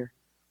have here.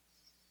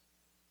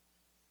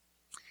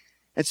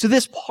 And so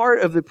this part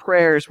of the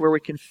prayer is where we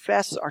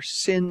confess our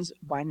sins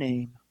by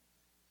name.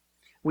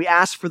 We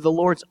ask for the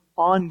Lord's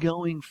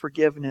ongoing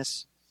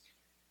forgiveness,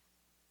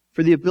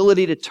 for the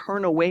ability to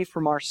turn away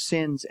from our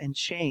sins and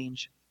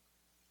change,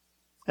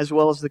 as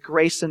well as the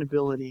grace and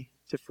ability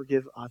to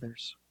forgive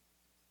others.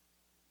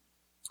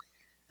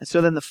 And so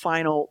then the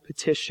final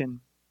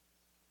petition.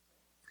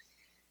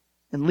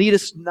 And lead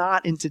us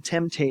not into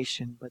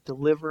temptation, but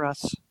deliver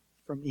us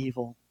from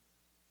evil.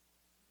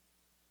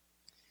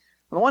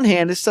 On the one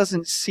hand, this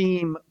doesn't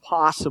seem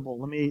possible.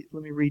 Let me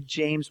read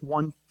James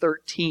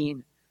 1:13.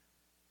 It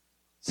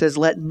says,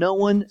 let no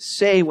one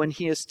say when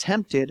he is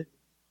tempted,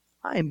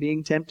 I am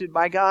being tempted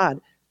by God.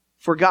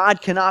 For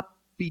God cannot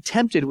be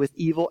tempted with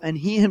evil, and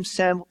He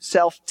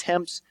Himself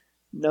tempts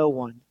no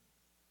one.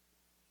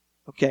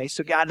 Okay,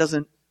 so God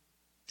doesn't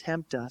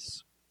tempt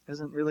us.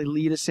 Doesn't really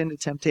lead us into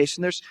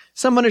temptation. There's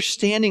some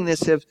understanding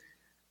this of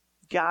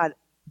God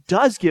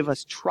does give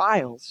us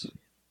trials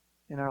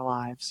in our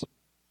lives.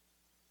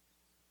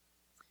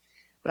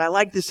 But I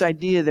like this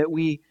idea that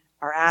we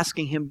are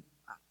asking Him,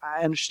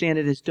 I understand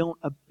it as don't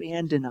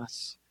abandon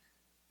us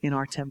in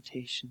our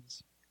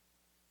temptations.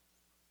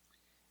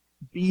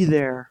 Be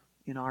there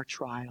in our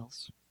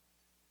trials.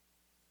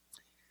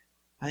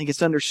 I think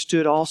it's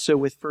understood also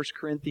with 1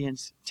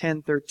 Corinthians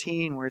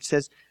 10:13 where it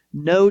says,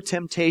 no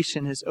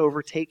temptation has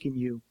overtaken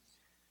you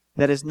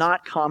that is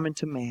not common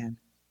to man.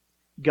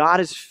 God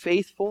is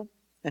faithful,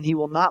 and He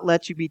will not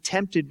let you be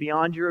tempted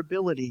beyond your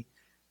ability.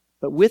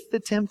 But with the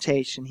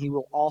temptation, He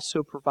will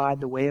also provide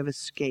the way of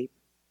escape,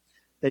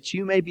 that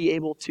you may be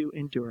able to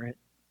endure it.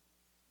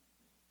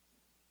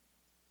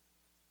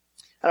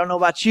 I don't know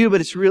about you, but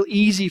it's real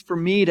easy for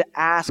me to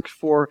ask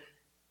for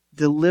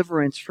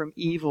deliverance from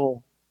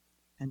evil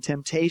and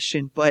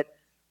temptation, but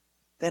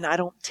then I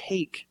don't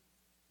take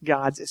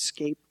God's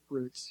escape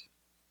routes.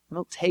 I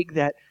don't take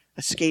that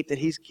escape that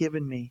He's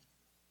given me.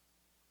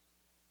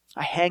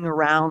 I hang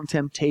around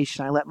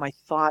temptation. I let my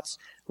thoughts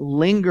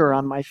linger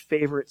on my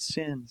favorite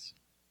sins.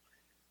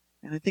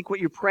 And I think what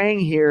you're praying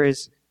here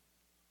is,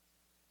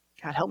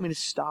 God, help me to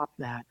stop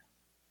that.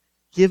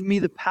 Give me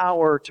the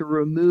power to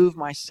remove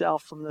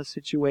myself from those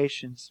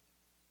situations.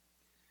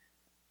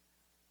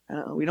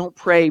 We don't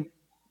pray,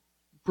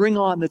 bring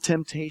on the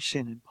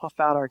temptation and puff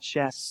out our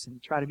chests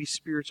and try to be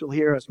spiritual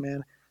heroes,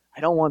 man.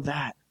 I don't want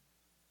that.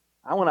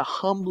 I want to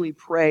humbly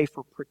pray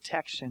for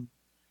protection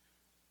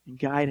and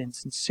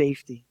guidance and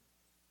safety.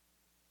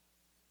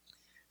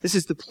 This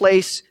is the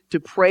place to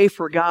pray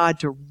for God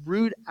to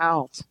root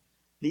out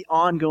the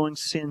ongoing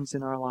sins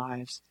in our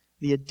lives,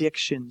 the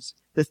addictions,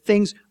 the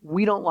things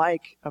we don't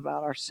like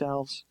about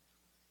ourselves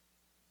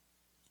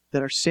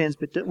that are sins,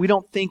 but that we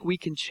don't think we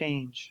can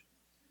change.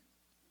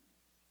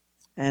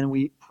 And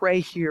we pray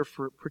here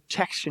for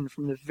protection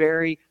from the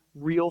very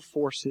real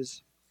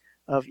forces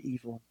of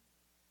evil.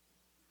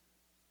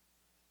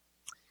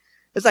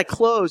 As I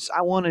close,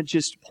 I want to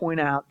just point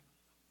out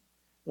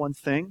one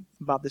thing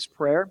about this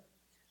prayer.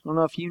 I don't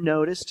know if you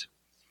noticed.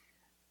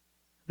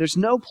 There's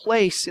no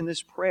place in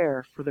this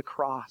prayer for the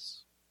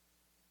cross.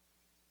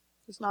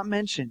 It's not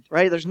mentioned,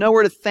 right? There's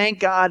nowhere to thank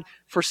God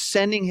for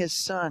sending His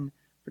Son,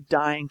 for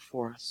dying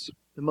for us.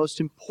 The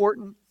most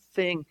important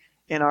thing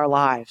in our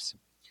lives.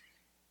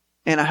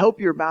 And I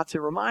hope you're about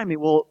to remind me,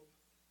 well,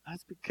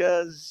 that's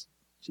because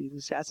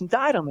Jesus hasn't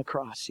died on the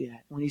cross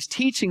yet. When He's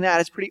teaching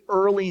that, it's pretty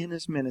early in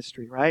His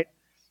ministry, right?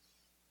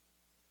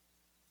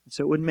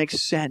 So it wouldn't make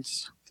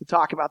sense to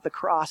talk about the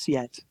cross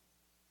yet.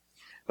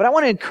 But I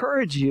want to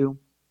encourage you,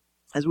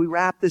 as we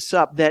wrap this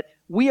up, that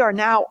we are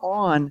now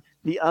on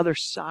the other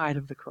side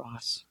of the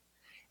cross.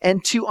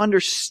 And to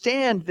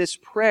understand this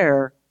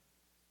prayer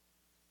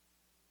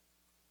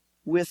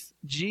with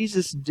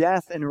Jesus'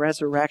 death and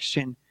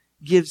resurrection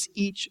gives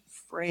each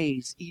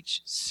phrase,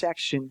 each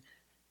section,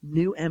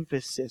 new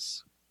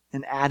emphasis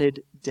and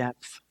added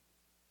depth.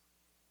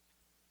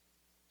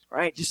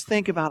 Right? Just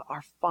think about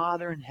our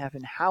Father in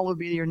heaven. Hallowed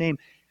be your name.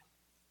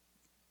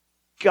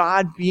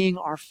 God being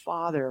our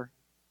Father.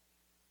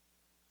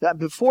 That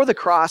before the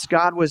cross,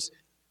 God was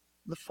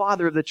the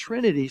Father of the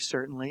Trinity,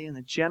 certainly, and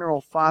the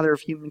general Father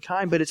of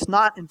humankind. But it's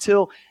not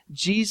until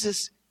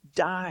Jesus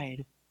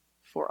died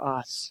for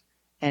us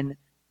and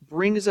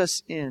brings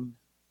us in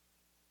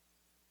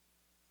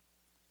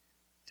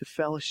to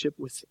fellowship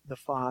with the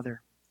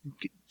Father.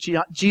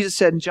 Jesus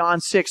said in John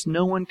 6,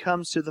 "No one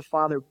comes to the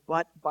Father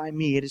but by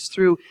me." It is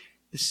through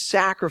the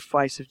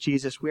sacrifice of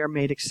Jesus we are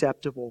made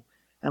acceptable.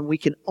 And we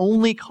can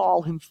only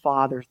call Him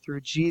Father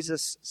through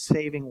Jesus'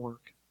 saving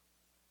work.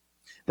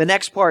 The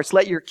next part is,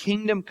 let your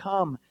kingdom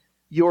come,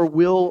 your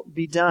will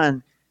be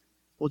done.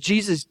 Well,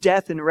 Jesus'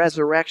 death and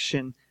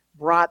resurrection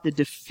brought the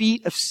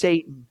defeat of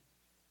Satan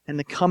and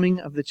the coming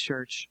of the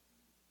church.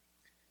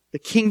 The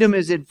kingdom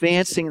is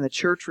advancing and the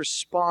church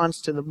responds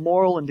to the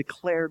moral and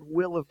declared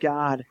will of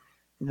God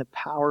in the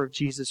power of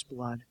Jesus'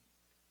 blood.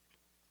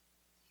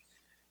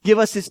 Give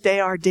us this day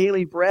our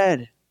daily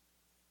bread.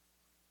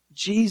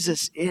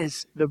 Jesus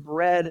is the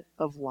bread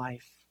of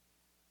life.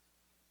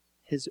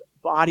 His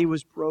body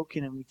was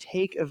broken and we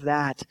take of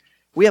that.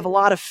 We have a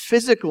lot of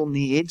physical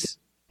needs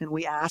and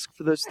we ask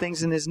for those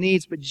things in His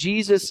needs, but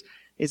Jesus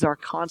is our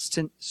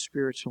constant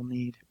spiritual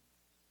need.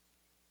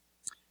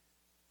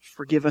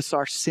 Forgive us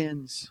our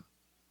sins.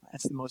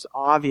 That's the most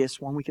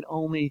obvious one. We can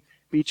only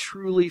be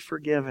truly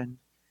forgiven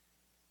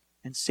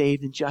and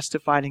saved and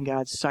justified in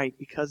God's sight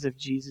because of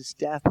Jesus'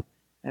 death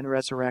and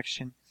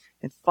resurrection.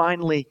 And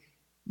finally,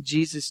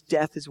 Jesus'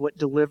 death is what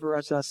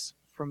delivers us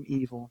from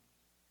evil.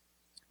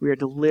 We are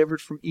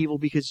delivered from evil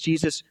because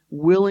Jesus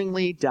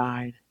willingly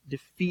died,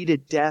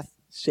 defeated death,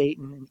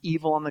 Satan, and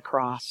evil on the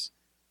cross.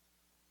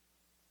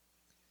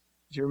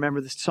 Do you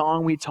remember the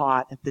song we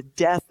taught? At the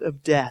death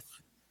of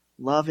death,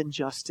 love and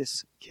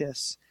justice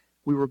kiss.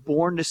 We were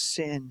born to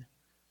sin.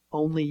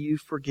 Only you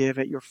forgive.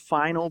 At your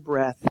final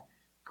breath,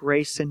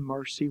 grace and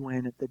mercy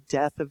win. At the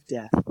death of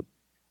death,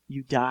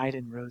 you died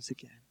and rose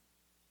again.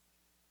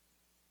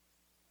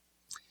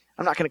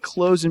 I'm not going to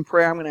close in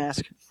prayer. I'm going to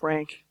ask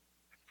Frank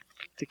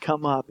to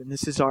come up. And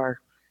this is our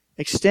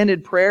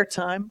extended prayer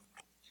time.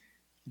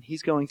 And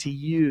he's going to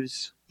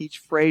use each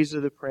phrase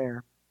of the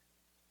prayer.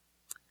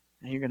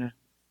 And you're going to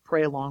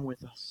pray along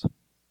with us.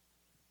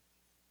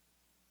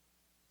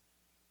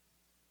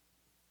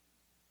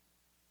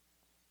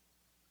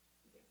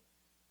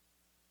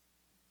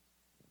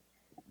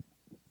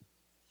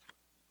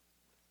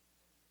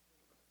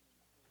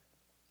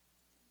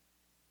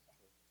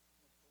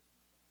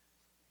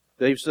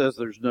 Dave says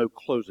there's no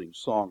closing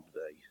song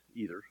today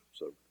either.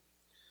 So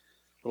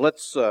let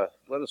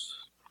us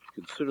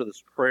consider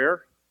this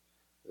prayer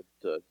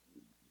that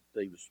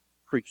Dave has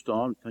preached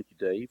on. Thank you,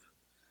 Dave,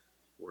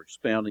 for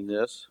expounding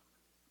this.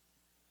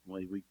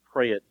 May we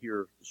pray it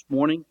here this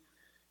morning,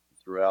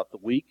 throughout the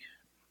week.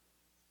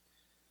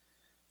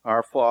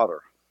 Our Father,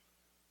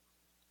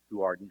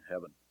 who art in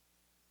heaven.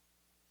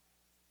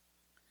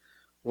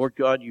 Lord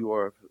God, you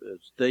are,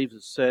 as Dave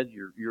has said,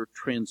 you're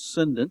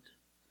transcendent.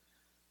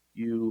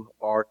 You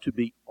are to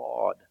be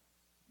awed.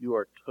 You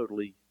are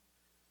totally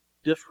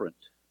different.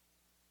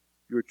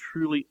 You're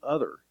truly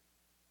other.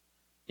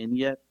 And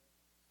yet,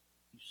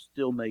 you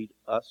still made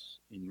us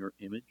in your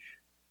image.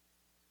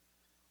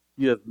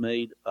 You have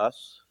made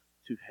us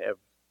to have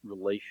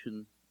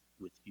relation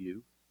with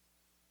you.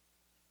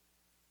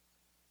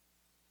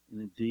 And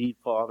indeed,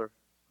 Father,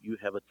 you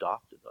have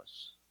adopted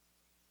us.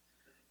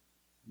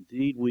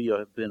 Indeed, we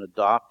have been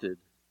adopted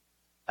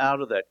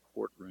out of that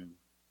courtroom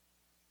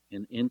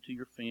and into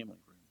your family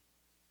room.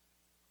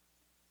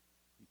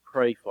 We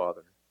pray,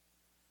 Father,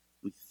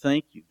 we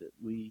thank you that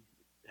we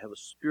have a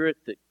spirit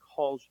that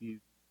calls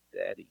you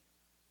Daddy.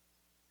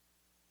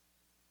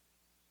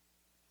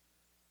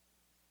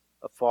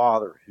 A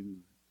Father who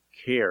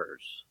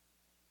cares.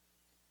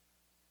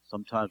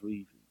 Sometimes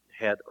we've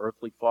had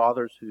earthly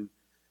fathers who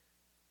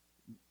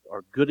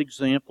are good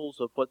examples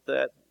of what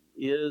that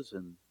is,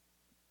 and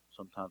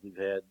sometimes we've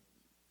had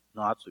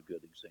not so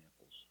good examples.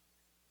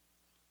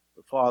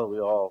 But Father, we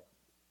all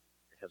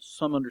have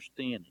some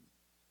understanding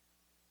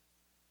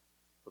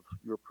of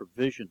your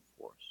provision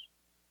for us,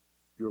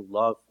 your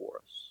love for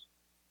us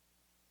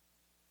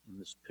in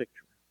this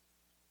picture.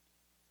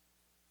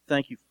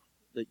 Thank you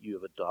that you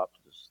have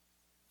adopted us.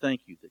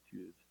 Thank you that you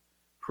have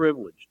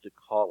privileged to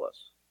call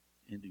us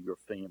into your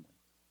family.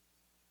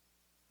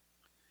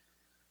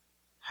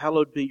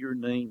 Hallowed be your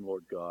name,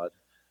 Lord God.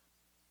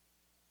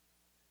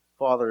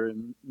 Father,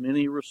 in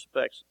many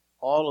respects,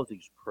 all of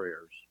these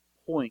prayers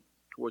point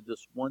toward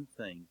this one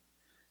thing.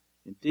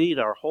 Indeed,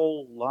 our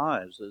whole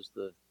lives, as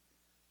the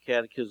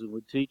Catechism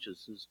would teach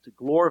us, is to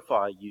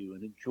glorify you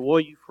and enjoy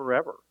you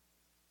forever.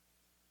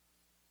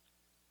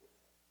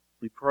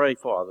 We pray,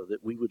 Father,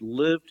 that we would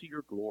live to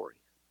your glory.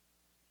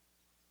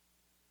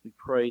 We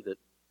pray that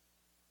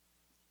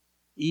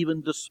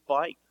even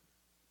despite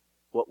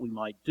what we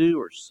might do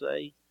or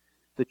say,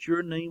 that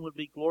your name would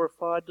be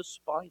glorified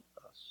despite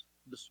us,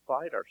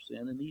 despite our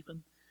sin, and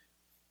even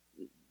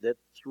that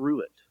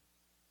through it,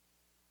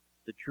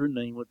 that your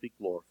name would be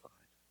glorified.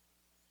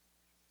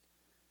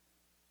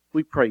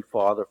 We pray,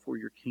 Father, for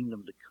your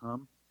kingdom to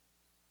come.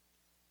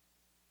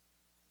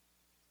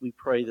 We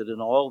pray that in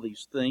all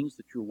these things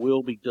that your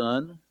will be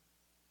done.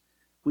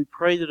 We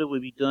pray that it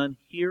would be done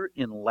here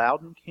in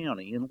Loudoun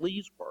County, in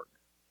Leesburg.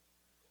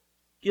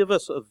 Give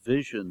us a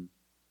vision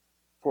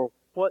for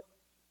what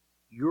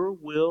your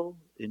will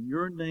and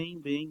your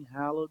name being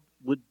hallowed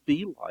would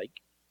be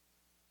like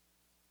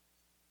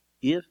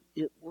if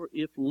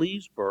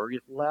Leesburg,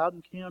 if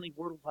Loudoun County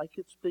were like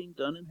it's being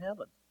done in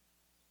heaven.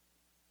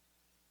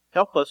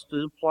 Help us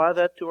to apply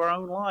that to our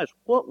own lives.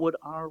 What would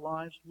our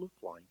lives look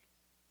like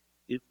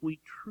if we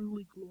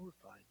truly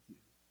glorified you?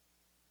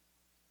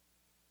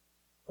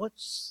 What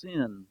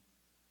sin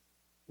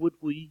would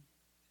we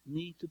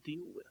need to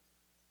deal with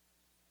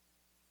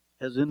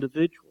as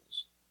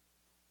individuals,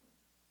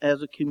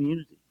 as a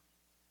community?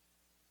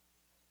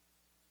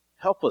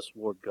 Help us,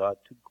 Lord God,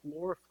 to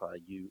glorify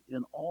you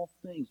in all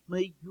things.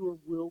 May your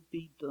will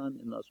be done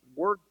in us.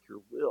 Work your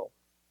will.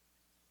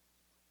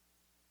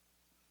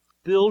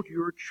 Build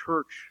your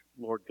church,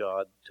 Lord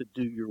God, to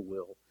do your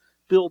will.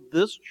 Build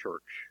this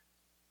church,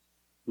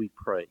 we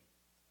pray,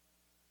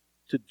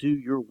 to do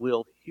your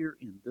will here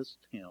in this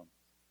town,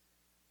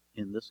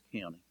 in this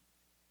county.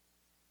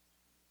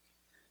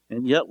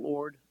 And yet,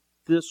 Lord,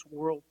 this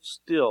world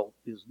still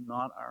is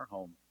not our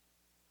home.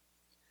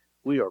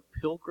 We are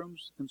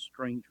pilgrims and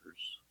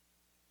strangers.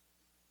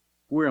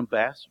 We're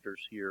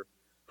ambassadors here,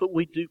 but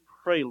we do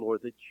pray,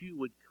 Lord, that you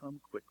would come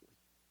quickly.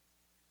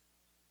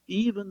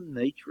 Even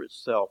nature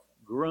itself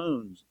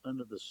groans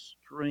under the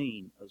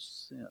strain of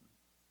sin.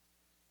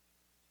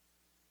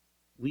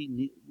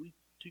 We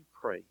do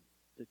pray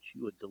that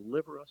you would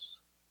deliver us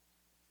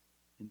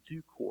in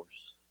due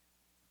course.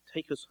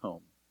 Take us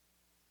home.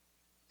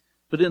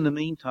 But in the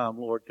meantime,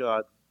 Lord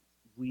God,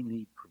 we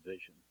need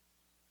provision.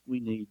 We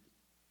need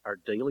our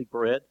daily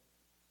bread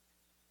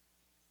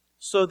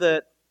so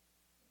that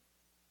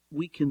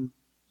we can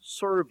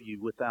serve you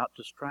without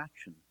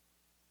distraction,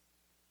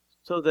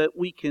 so that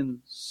we can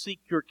seek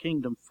your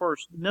kingdom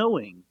first,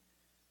 knowing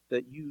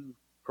that you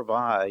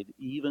provide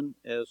even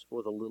as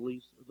for the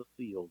lilies of the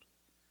field,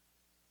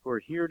 who are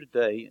here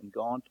today and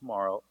gone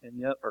tomorrow, and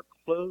yet are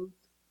clothed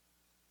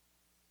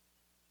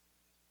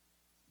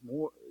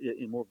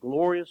in more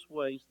glorious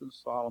ways than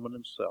Solomon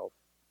himself.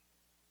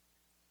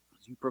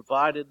 As you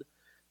provided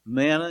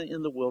manna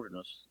in the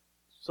wilderness,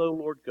 so,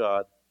 Lord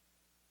God,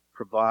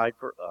 provide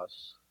for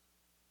us.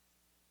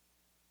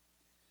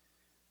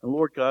 And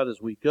Lord God, as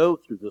we go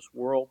through this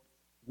world,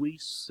 we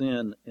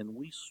sin and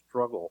we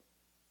struggle.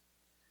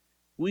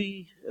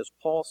 We, as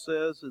Paul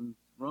says in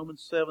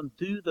Romans 7,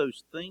 do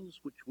those things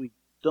which we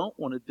don't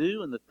want to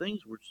do, and the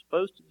things we're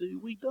supposed to do,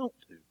 we don't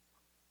do.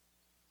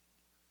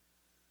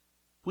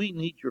 We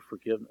need your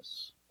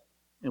forgiveness,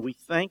 and we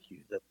thank you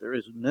that there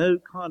is no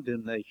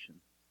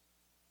condemnation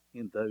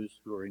in those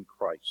who are in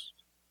Christ.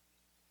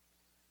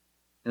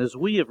 And as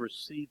we have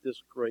received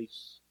this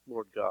grace,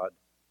 Lord God,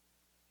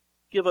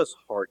 give us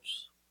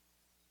hearts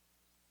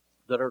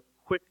that are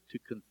quick to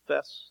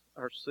confess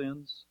our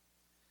sins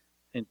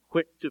and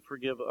quick to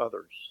forgive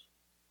others.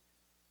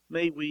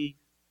 May we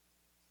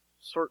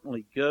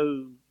certainly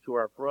go to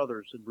our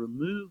brothers and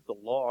remove the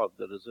log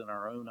that is in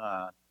our own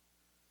eye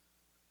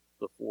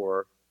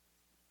before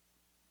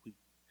we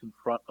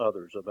confront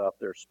others about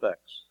their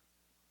specks.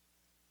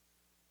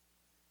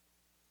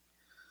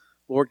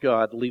 Lord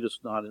God, lead us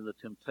not into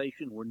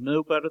temptation. We're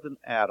no better than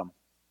Adam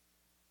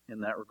in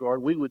that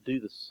regard. We would do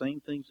the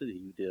same things that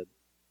he did.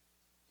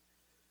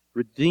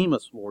 Redeem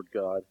us, Lord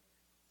God.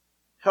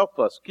 Help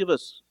us. Give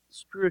us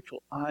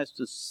spiritual eyes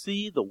to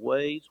see the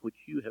ways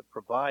which you have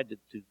provided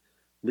to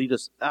lead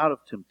us out of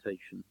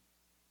temptation.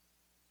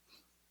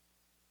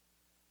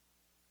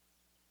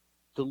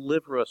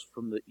 Deliver us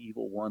from the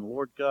evil one.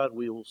 Lord God,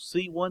 we will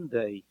see one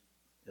day,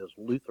 as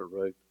Luther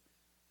wrote,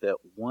 that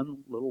one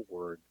little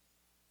word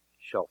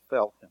shall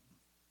fell him.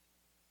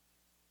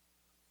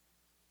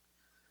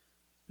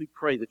 We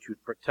pray that you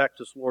would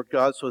protect us, Lord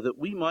God, so that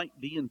we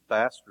might be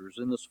ambassadors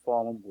in this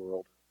fallen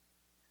world.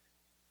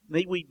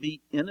 May we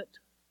be in it,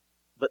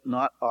 but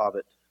not of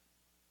it.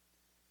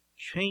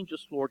 Change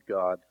us, Lord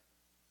God.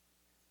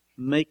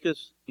 Make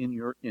us in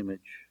your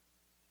image.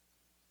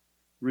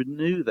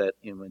 Renew that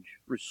image.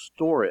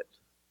 Restore it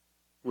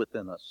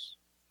within us.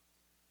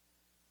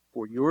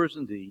 For yours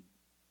indeed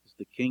is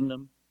the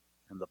kingdom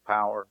and the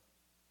power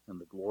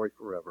and the glory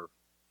forever.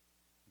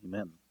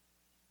 Amen.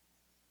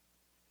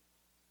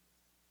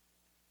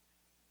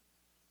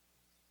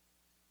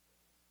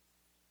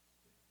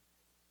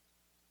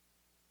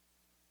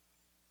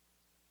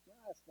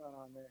 That's not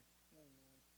on there.